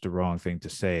that was just the wrong thing to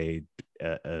say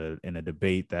in a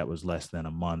debate that was less than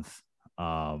a month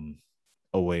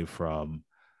away from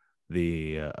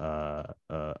the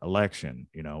election.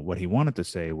 What he wanted to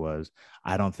say was,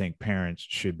 I don't think parents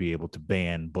should be able to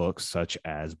ban books such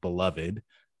as Beloved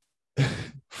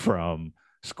from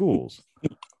schools.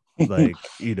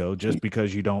 Just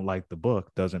because you don't like the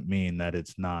book doesn't mean that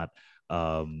it's not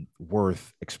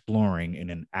worth exploring in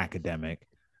an academic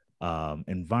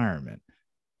environment.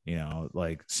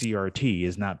 CRT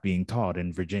is not being taught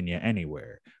in Virginia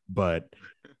anywhere, but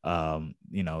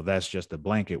that's just a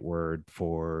blanket word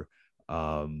for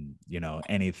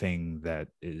anything that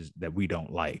we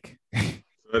don't like.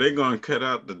 So they're gonna cut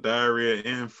out the diarrhea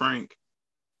and Frank.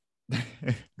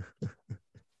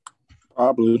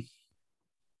 Probably.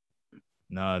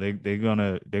 No, they're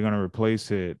gonna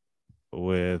replace it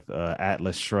with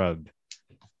Atlas Shrugged.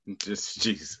 Just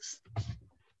Jesus.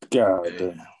 God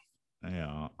damn.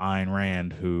 Ayn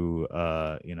Rand, who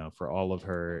for all of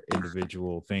her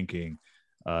individual thinking,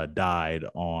 died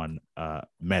on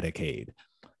Medicaid.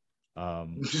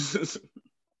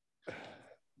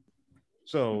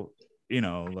 So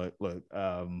look,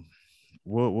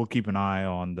 we'll keep an eye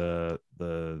on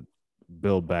the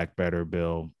Build Back Better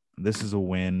bill. This is a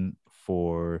win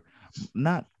for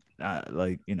not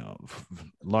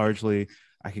largely.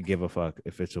 I could give a fuck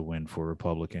if it's a win for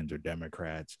Republicans or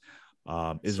Democrats.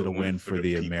 Is it a win for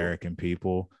the people. American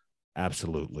people?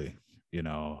 Absolutely.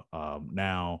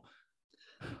 Now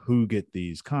who get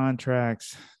these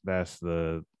contracts? That's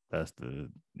the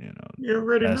you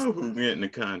already know who's getting the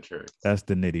contract. That's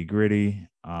the nitty gritty.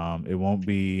 It won't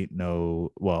be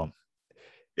it'll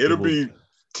be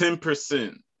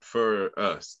 10% for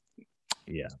us.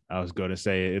 Yeah, I was going to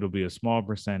say it'll be a small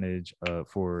percentage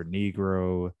for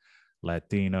Negro,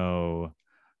 Latino,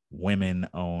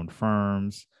 women-owned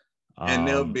firms. And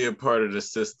they'll be a part of the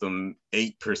system.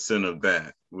 8% of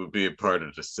that will be a part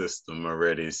of the system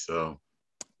already. So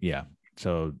yeah.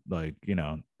 So like, you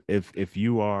know, if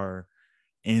you are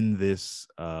in this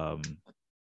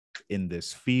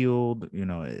field, you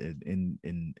know,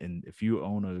 in if you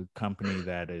own a company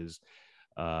that is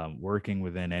working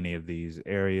within any of these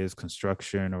areas,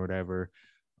 construction or whatever,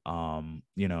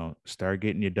 you know, start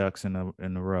getting your ducks in a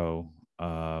row,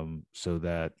 so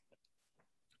that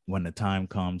when the time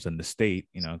comes and the state,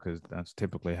 you know, because that's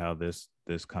typically how this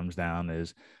comes down,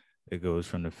 is it goes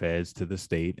from the feds to the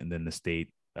state, and then the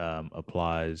state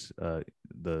applies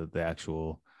the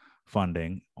actual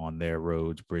funding on their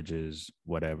roads, bridges,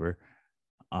 whatever,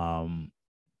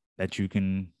 that you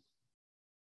can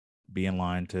be in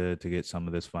line to get some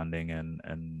of this funding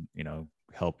and you know,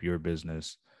 help your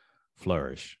business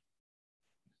flourish.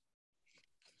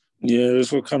 Yeah,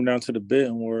 this will come down to the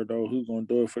bidding war, though. Who's gonna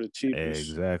do it for the cheapest?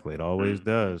 Exactly. It always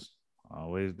does.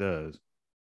 Always does.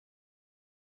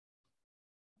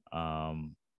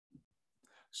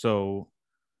 So,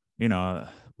 you know,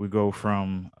 we go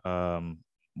from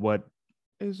what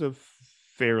is a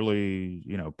fairly,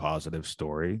 you know, positive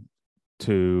story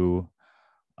to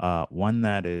one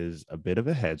that is a bit of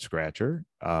a head scratcher.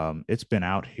 It's been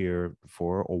out here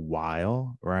for a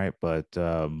while, right? But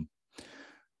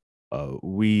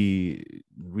we've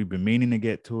been meaning to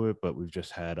get to it, but we've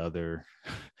just had other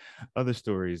other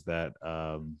stories that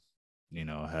you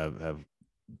know, have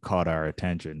caught our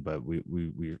attention. But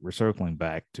we're circling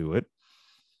back to it.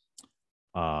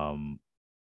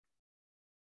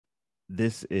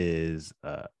 This is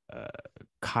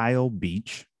Kyle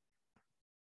Beach,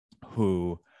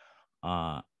 who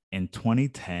in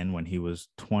 2010, when he was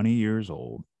 20 years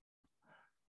old,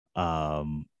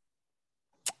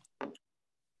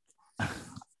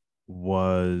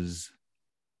 was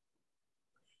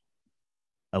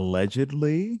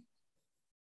allegedly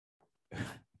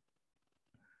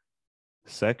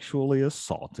sexually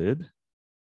assaulted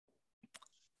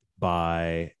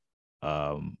by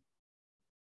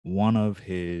one of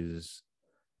his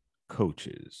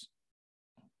coaches.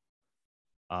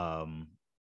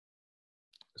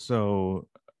 So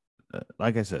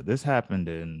like I said, this happened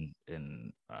in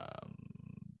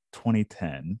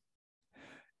 2010,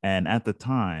 and at the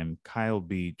time, Kyle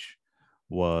Beach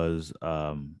was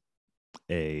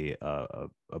a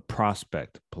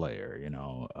prospect player. You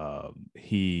know,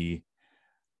 he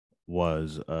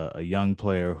was a young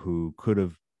player who could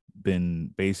have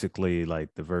been basically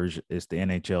like the version, it's the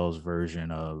NHL's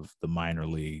version of the minor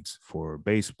leagues for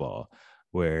baseball,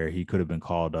 where he could have been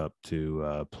called up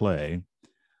to play.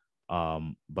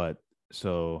 But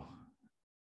so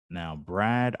now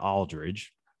Brad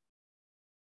Aldridge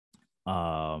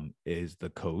is the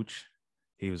coach.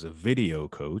 He was a video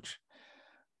coach.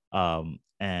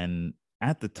 And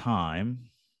at the time,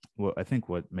 well, I think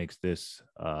what makes this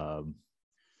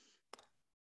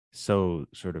so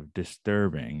sort of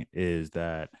disturbing is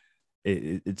that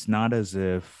it's not as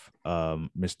if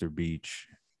Mr. Beach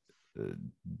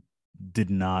did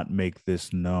not make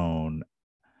this known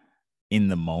in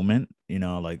the moment. You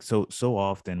know, like so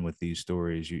often with these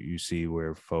stories, you see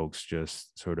where folks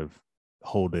just sort of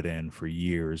hold it in for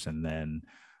years, and then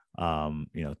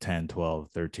you know, 10, 12,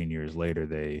 13 years later,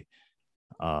 they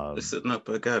listen up,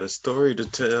 I got a story to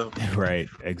tell. right,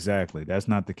 exactly. That's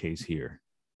not the case here.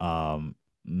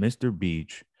 Mr.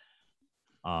 Beach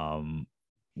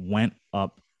went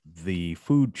up the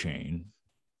food chain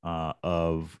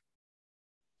of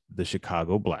the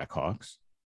Chicago Blackhawks,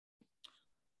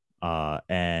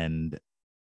 and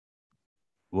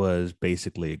was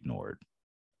basically ignored.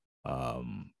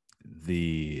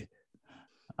 The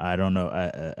I don't know.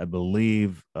 I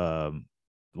believe well,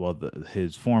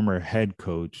 his former head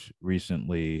coach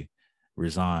recently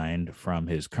resigned from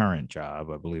his current job.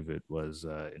 I believe it was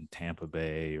in Tampa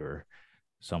Bay or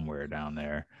somewhere down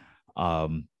there.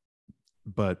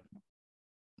 But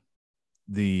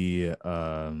the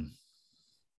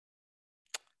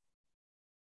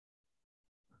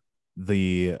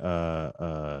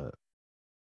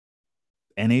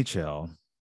NHL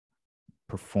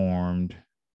performed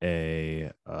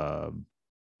a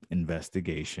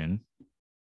investigation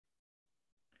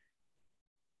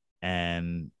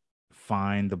and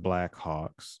fined the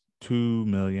Blackhawks $2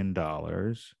 million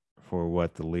for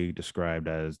what the league described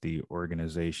as the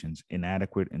organization's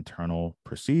inadequate internal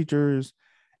procedures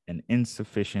and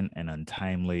insufficient and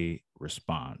untimely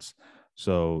response.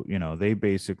 So, you know, they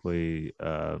basically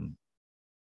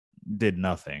did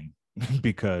nothing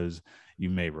because you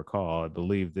may recall, I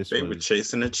believe They were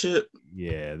chasing a chip.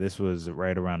 Yeah, this was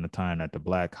right around the time that the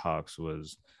Blackhawks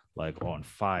was like on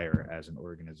fire as an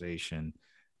organization,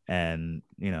 and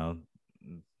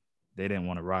they didn't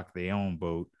want to rock their own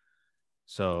boat,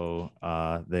 so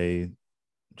they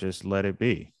just let it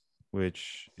be,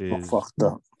 which is fucked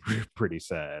up. pretty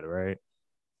sad, right?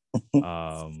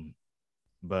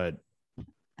 But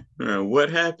What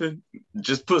happened?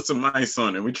 Just put some ice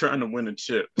on it. We're trying to win a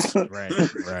chip.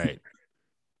 right.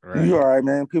 You all right,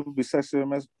 man? People be sexually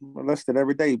molested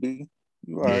every day, B.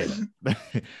 You all right?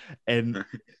 And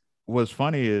what's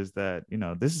funny is that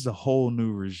this is a whole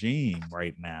new regime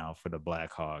right now for the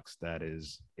Blackhawks that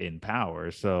is in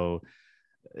power. So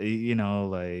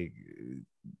like,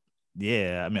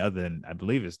 yeah, I mean, other than I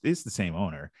believe it's the same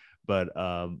owner, but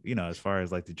as far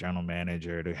as like the general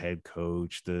manager, the head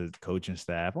coach, the coaching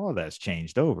staff, all that's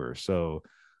changed over. So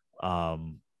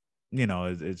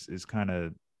it's kind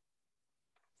of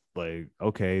like,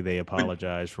 okay, they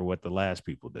apologize for what the last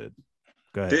people did.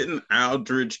 Go ahead. Didn't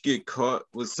Aldridge get caught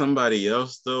with somebody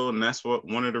else though, and that's what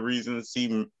one of the reasons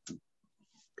it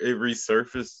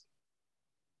resurfaced?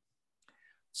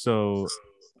 So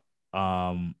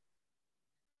I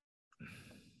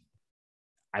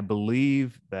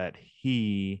believe that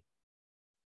he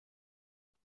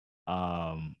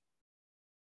also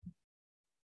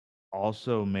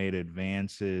made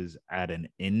advances at an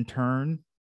intern.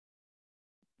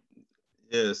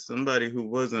 Yeah, somebody who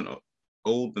wasn't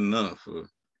old enough.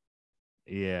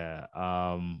 Yeah.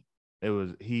 It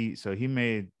was he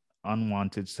made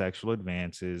unwanted sexual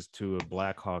advances to a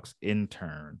Blackhawks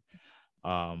intern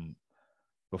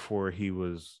before he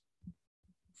was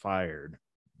fired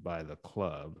by the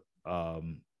club.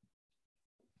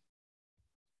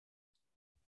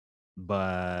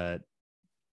 But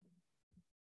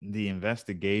the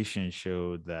investigation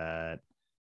showed that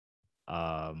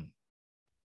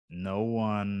no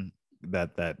one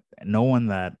that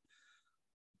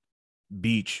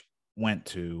Beach went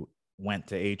to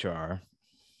HR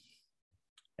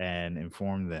and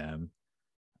informed them,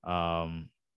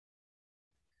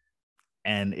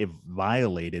 and it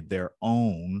violated their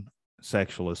own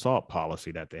sexual assault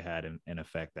policy that they had in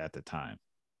effect at the time.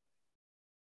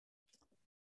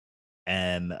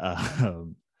 And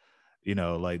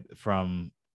like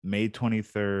from May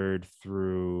 23rd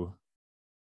through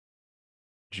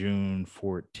June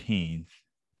 14th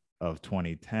of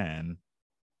 2010,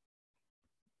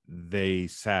 they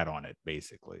sat on it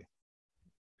basically,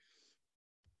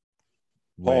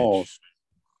 which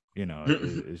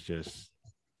is just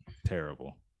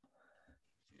terrible.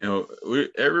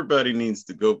 Everybody needs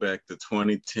to go back to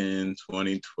 2010,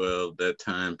 2012, that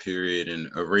time period,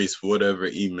 and erase whatever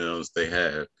emails they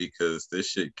have, because this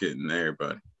shit getting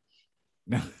everybody.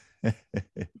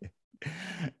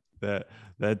 that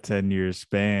 10-year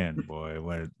span, boy,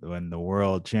 when the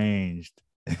world changed,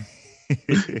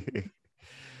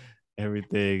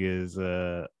 everything is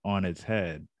on its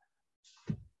head.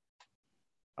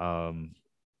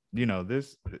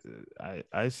 This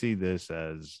I see this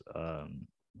as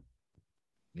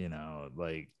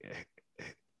like,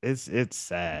 it's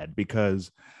sad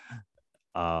because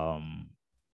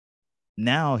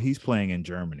now he's playing in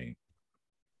Germany,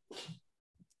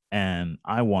 and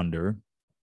I wonder,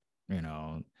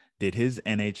 did his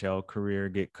NHL career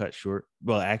get cut short?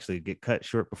 Well, actually get cut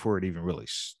short before it even really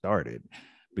started,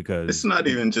 because it's not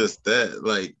even just that.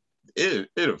 Like, it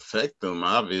affect him,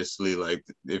 obviously. Like,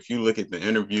 if you look at the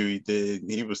interview he did,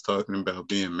 he was talking about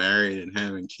being married and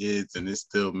having kids, and it's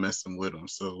still messing with him.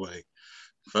 So like,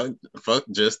 fuck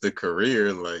just the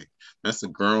career. Like, that's a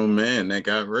grown man that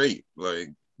got raped. Like,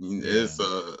 it's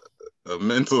a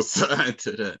mental side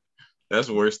to that. That's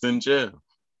worse than jail.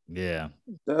 Yeah,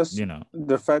 that's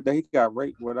the fact that he got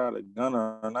raped without a gun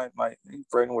or not, like he's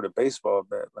threatening with a baseball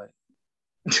bat. Like,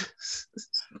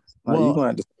 well, you gonna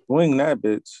have to swing that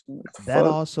bitch. That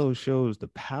also shows the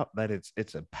power, that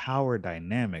it's a power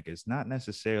dynamic. It's not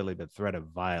necessarily the threat of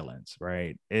violence,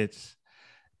 right? It's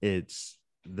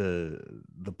the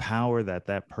power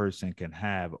that person can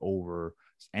have over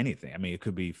anything. I mean, it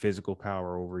could be physical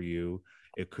power over you.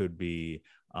 It could be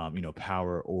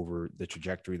power over the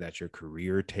trajectory that your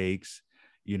career takes.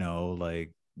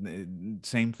 Like,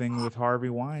 same thing with Harvey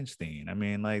Weinstein. I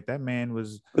mean, like, that man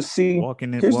was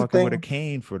walking with a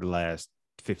cane for the last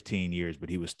 15 years, but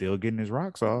he was still getting his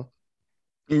rocks off.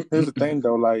 Here's the thing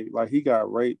though, like he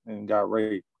got raped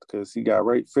because he got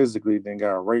raped physically, then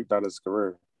got raped out of his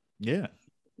career. Yeah.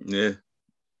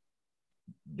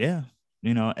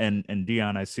 And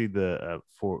Dion, I see the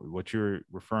for what you're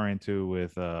referring to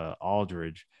with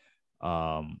Aldridge.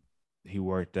 he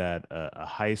worked at a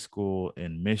high school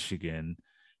in Michigan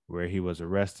where he was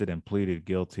arrested and pleaded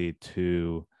guilty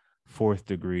to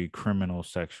fourth-degree criminal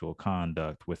sexual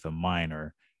conduct with a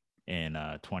minor in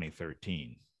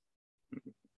 2013.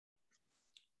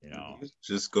 You know, he's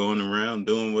just going around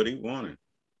doing what he wanted.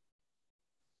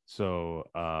 So,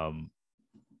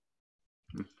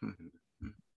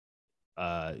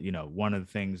 you know, one of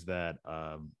the things that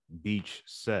Beach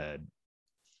said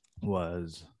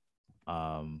was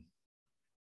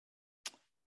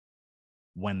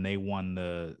when they won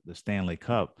the Stanley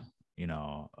Cup, you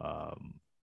know,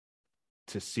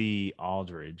 to see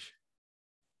Aldridge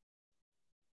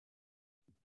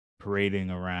parading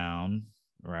around,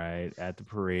 right, at the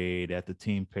parade, at the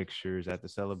team pictures, at the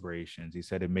celebrations, he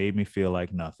said it made me feel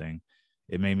like nothing.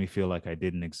 It made me feel like I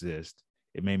didn't exist.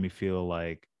 It made me feel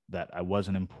like that I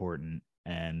wasn't important,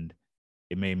 and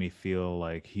it made me feel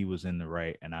like he was in the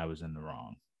right and I was in the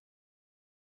wrong,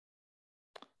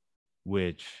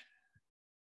 which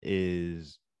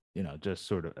is, you know, just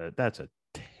sort of that's a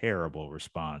terrible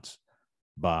response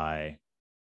by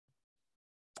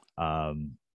the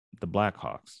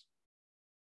Blackhawks.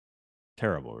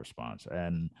 Terrible response,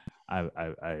 and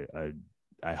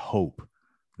I hope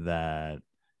that,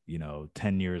 you know,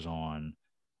 10 years on,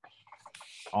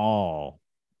 all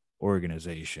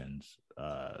organizations,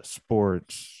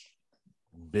 sports,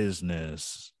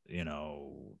 business, you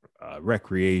know,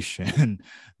 recreation,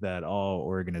 that all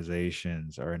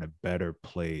organizations are in a better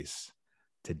place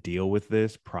to deal with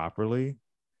this properly,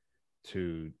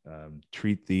 to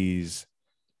treat these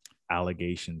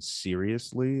allegations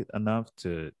seriously enough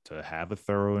to have a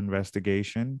thorough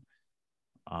investigation,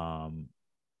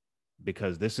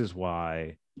 because this is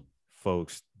why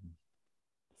folks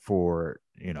for,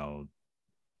 you know,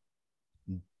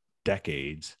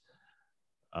 decades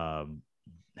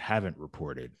haven't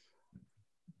reported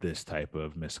this type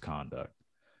of misconduct,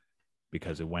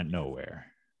 because it went nowhere.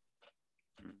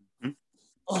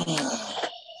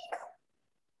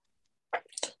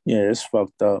 Yeah, it's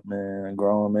fucked up, man. A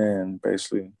grown man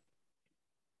basically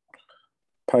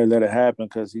probably let it happen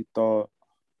because he thought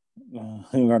he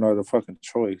ain't got no other fucking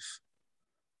choice.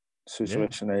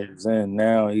 Situation that he's in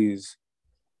now, he's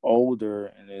older,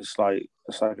 and it's like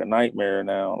a nightmare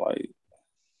now. Like, you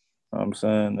know what I'm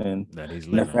saying, and that he's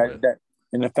and the living fact with. that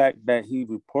and the fact that he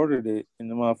reported it, and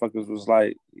the motherfuckers was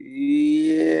like,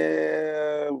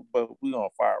 yeah, but we on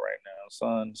fire right now,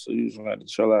 son. So you just gonna have to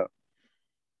chill out.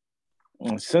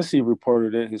 And since he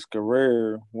reported it, his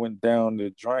career went down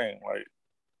the drain. Like,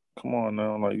 come on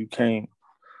now, like you can't.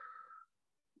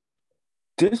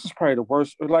 This is probably the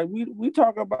worst. Like we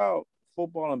talk about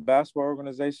football and basketball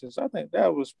organizations. I think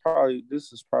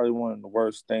this is probably one of the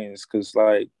worst things, because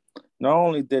like not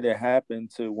only did it happen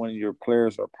to one of your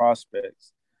players or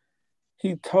prospects,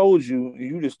 he told you,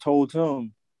 you just told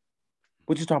him,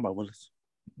 what you talking about, Willis?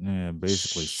 Yeah,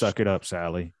 basically, suck it up,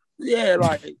 Sally. Yeah,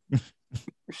 like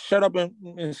shut up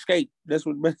and skate. That's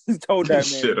what he told that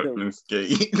man Shut to up do. and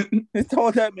skate. He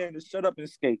told that man to shut up and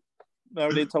skate.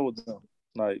 No, they told him.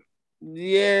 Like,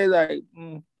 yeah, like,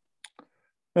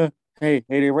 hey,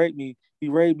 they raped me. He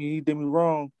raped me. He did me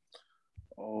wrong.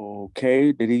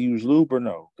 Okay, did he use lube or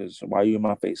no? Because why you in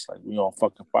my face? Like, we on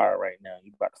fucking fire right now.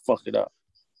 You about to fuck it up.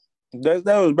 That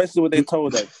was basically what they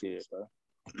told that kid, bro.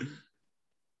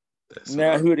 That's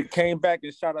Now he would have came back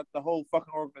and shot at the whole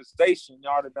fucking organization.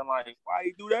 Y'all would have been like, why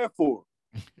you do that for?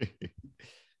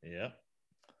 Yeah.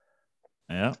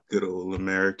 Good old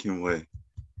American way.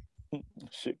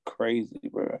 Shit crazy,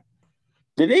 bro.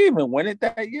 Did they even win it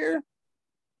that year?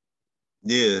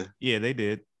 Yeah. Yeah, they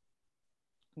did.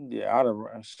 Yeah, I'd have,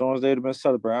 as soon as they'd have been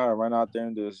celebrating, I'd have run out there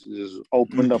and just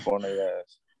opened up on their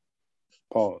ass.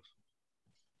 Pause.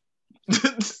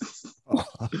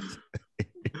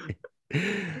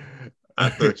 I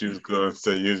thought you was going to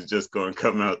say you was just going to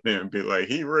come out there and be like,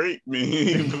 he raped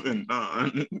me. But nah,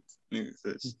 he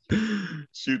said,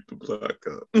 shoot the block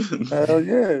up. Hell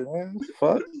yeah, man.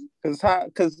 Fuck.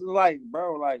 Cause like,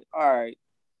 bro, like, all right,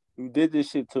 you did this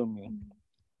shit to me.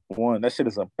 One, that shit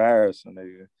is embarrassing,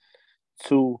 nigga.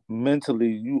 Two,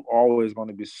 mentally, you always going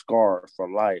to be scarred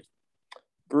for life.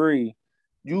 Three,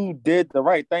 you did the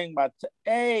right thing by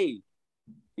hey,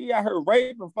 he out here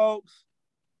raping folks.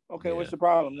 Okay, Yeah. what's your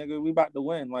problem, nigga? We about to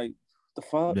win. Like, the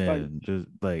fuck? Yeah, Like, just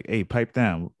like, hey, pipe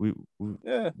down. We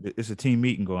yeah. It's a team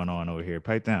meeting going on over here.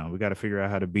 Pipe down. We got to figure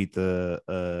out how to beat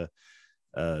the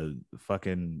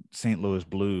fucking St. Louis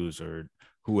Blues or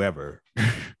whoever.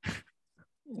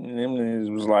 And them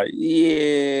niggas was like,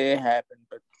 yeah, it happened,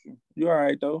 but you all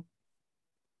right though.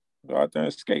 Go out there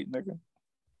and skate, nigga.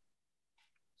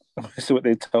 That's what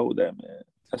they told that man.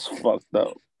 That's fucked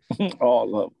up.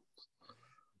 All of them.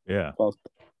 Yeah. Fuck.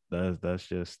 That's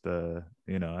just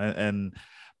and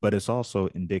but it's also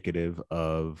indicative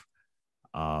of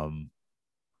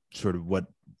sort of what,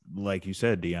 like you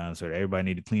said, Dion, sort of everybody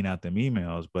need to clean out them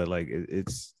emails, but like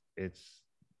it's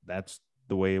that's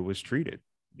the way it was treated,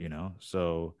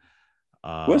 so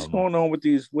What's going on with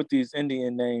these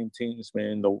Indian name teams,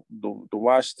 man? The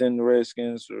Washington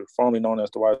Redskins, or formerly known as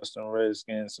the Washington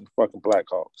Redskins, and fucking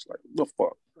Blackhawks. Like, the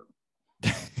fuck?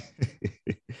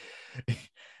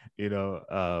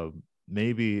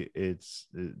 Maybe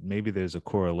there's a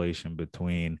correlation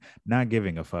between not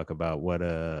giving a fuck about what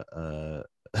a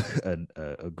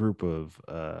group of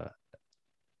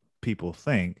people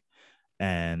think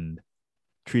and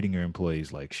treating your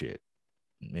employees like shit.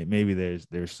 Maybe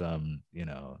there's some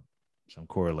some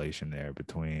correlation there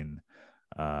between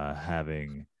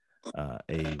having a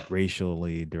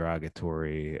racially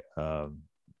derogatory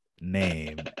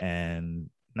name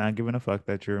and not giving a fuck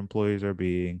that your employees are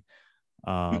being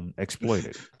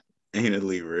exploited,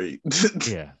 anally raped.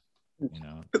 Yeah,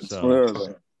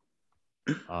 so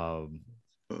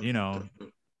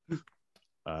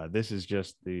this is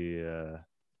just the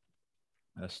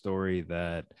a story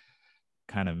that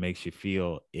kind of makes you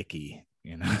feel icky,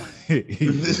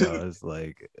 it's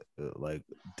like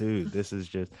dude, this is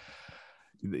just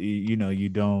you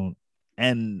don't.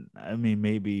 And I mean,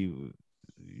 maybe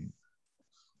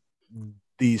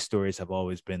these stories have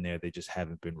always been there, they just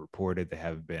haven't been reported, they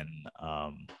haven't been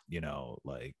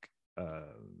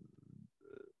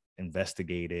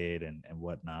investigated and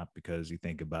whatnot, because you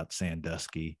think about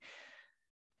Sandusky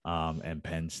and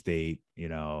Penn State,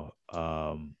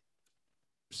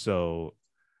 so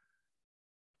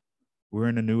we're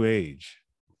in a new age,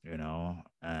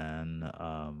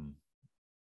 and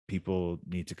people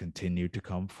need to continue to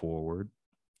come forward.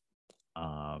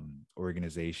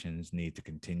 Organizations need to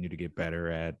continue to get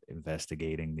better at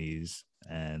investigating these,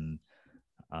 and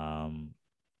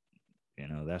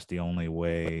that's the only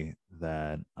way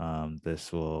that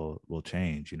this will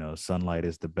change. Sunlight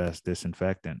is the best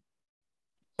disinfectant.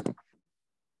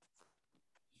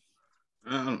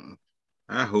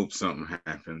 I hope something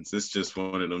happens. It's just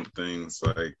one of them things,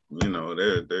 like,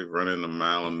 they're running a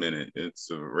mile a minute.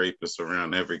 It's a rapist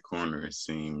around every corner, it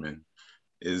seems, and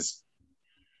is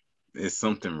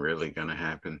something really gonna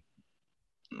happen?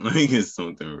 Like, is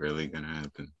something really gonna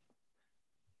happen?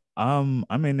 I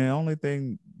mean, the only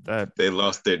thing that they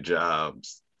lost their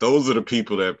jobs. Those are the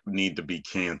people that need to be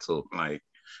canceled. Like,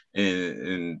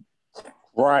 and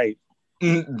right.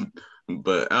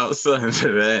 But outside of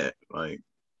that, like,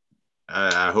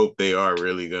 I hope they are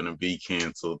really gonna be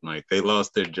canceled. Like, they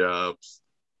lost their jobs.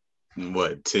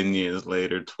 What, 10 years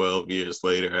later, 12 years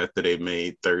later, after they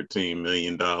made $13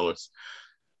 million. That's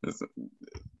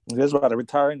about to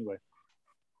retire anyway.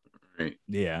 Right.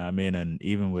 Yeah, I mean, and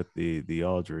even with the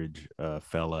Aldridge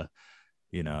fella,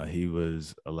 he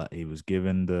was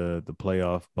given the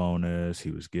playoff bonus,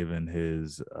 he was given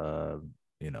his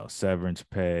severance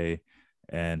pay,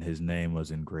 and his name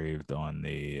was engraved on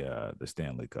the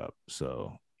Stanley Cup.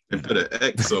 So they put an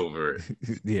X over it.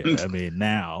 Yeah, I mean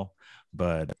now,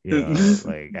 but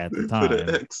like at the time,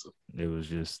 it was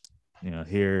just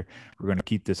here, we're going to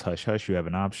keep this hush hush. You have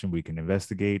an option: we can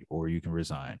investigate, or you can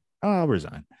resign. Oh, I'll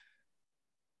resign.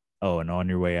 Oh, and on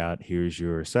your way out, here's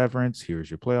your severance, here's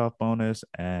your playoff bonus,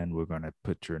 and we're going to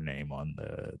put your name on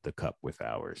the cup with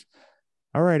ours.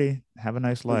 Alrighty, have a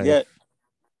nice life.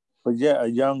 But yet, a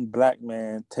young black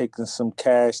man taking some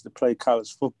cash to play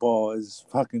college football is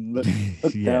fucking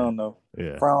looked Yeah. down, though.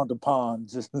 Yeah. Frowned upon,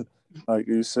 just like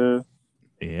you said.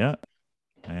 Yeah.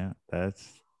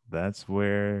 That's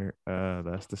where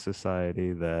that's the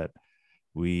society that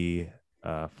we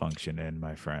function in,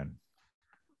 my friend.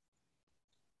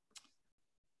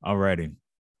 Alrighty.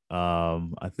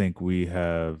 I think we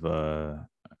have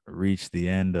reached the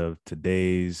end of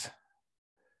today's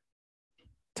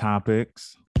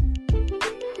topics.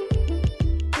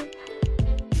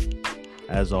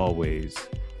 As always,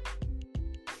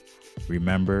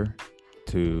 remember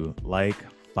to like,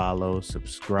 follow,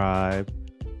 subscribe,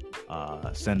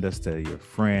 send us to your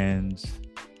friends,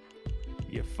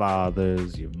 your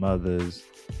fathers, your mothers,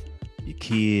 your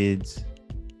kids,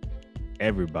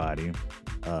 everybody.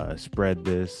 Spread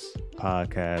this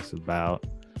podcast about,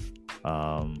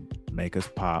 make us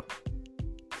pop,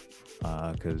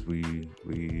 because we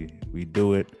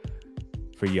do it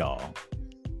for y'all.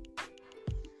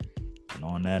 And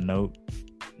on that note,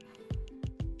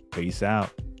 peace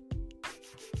out.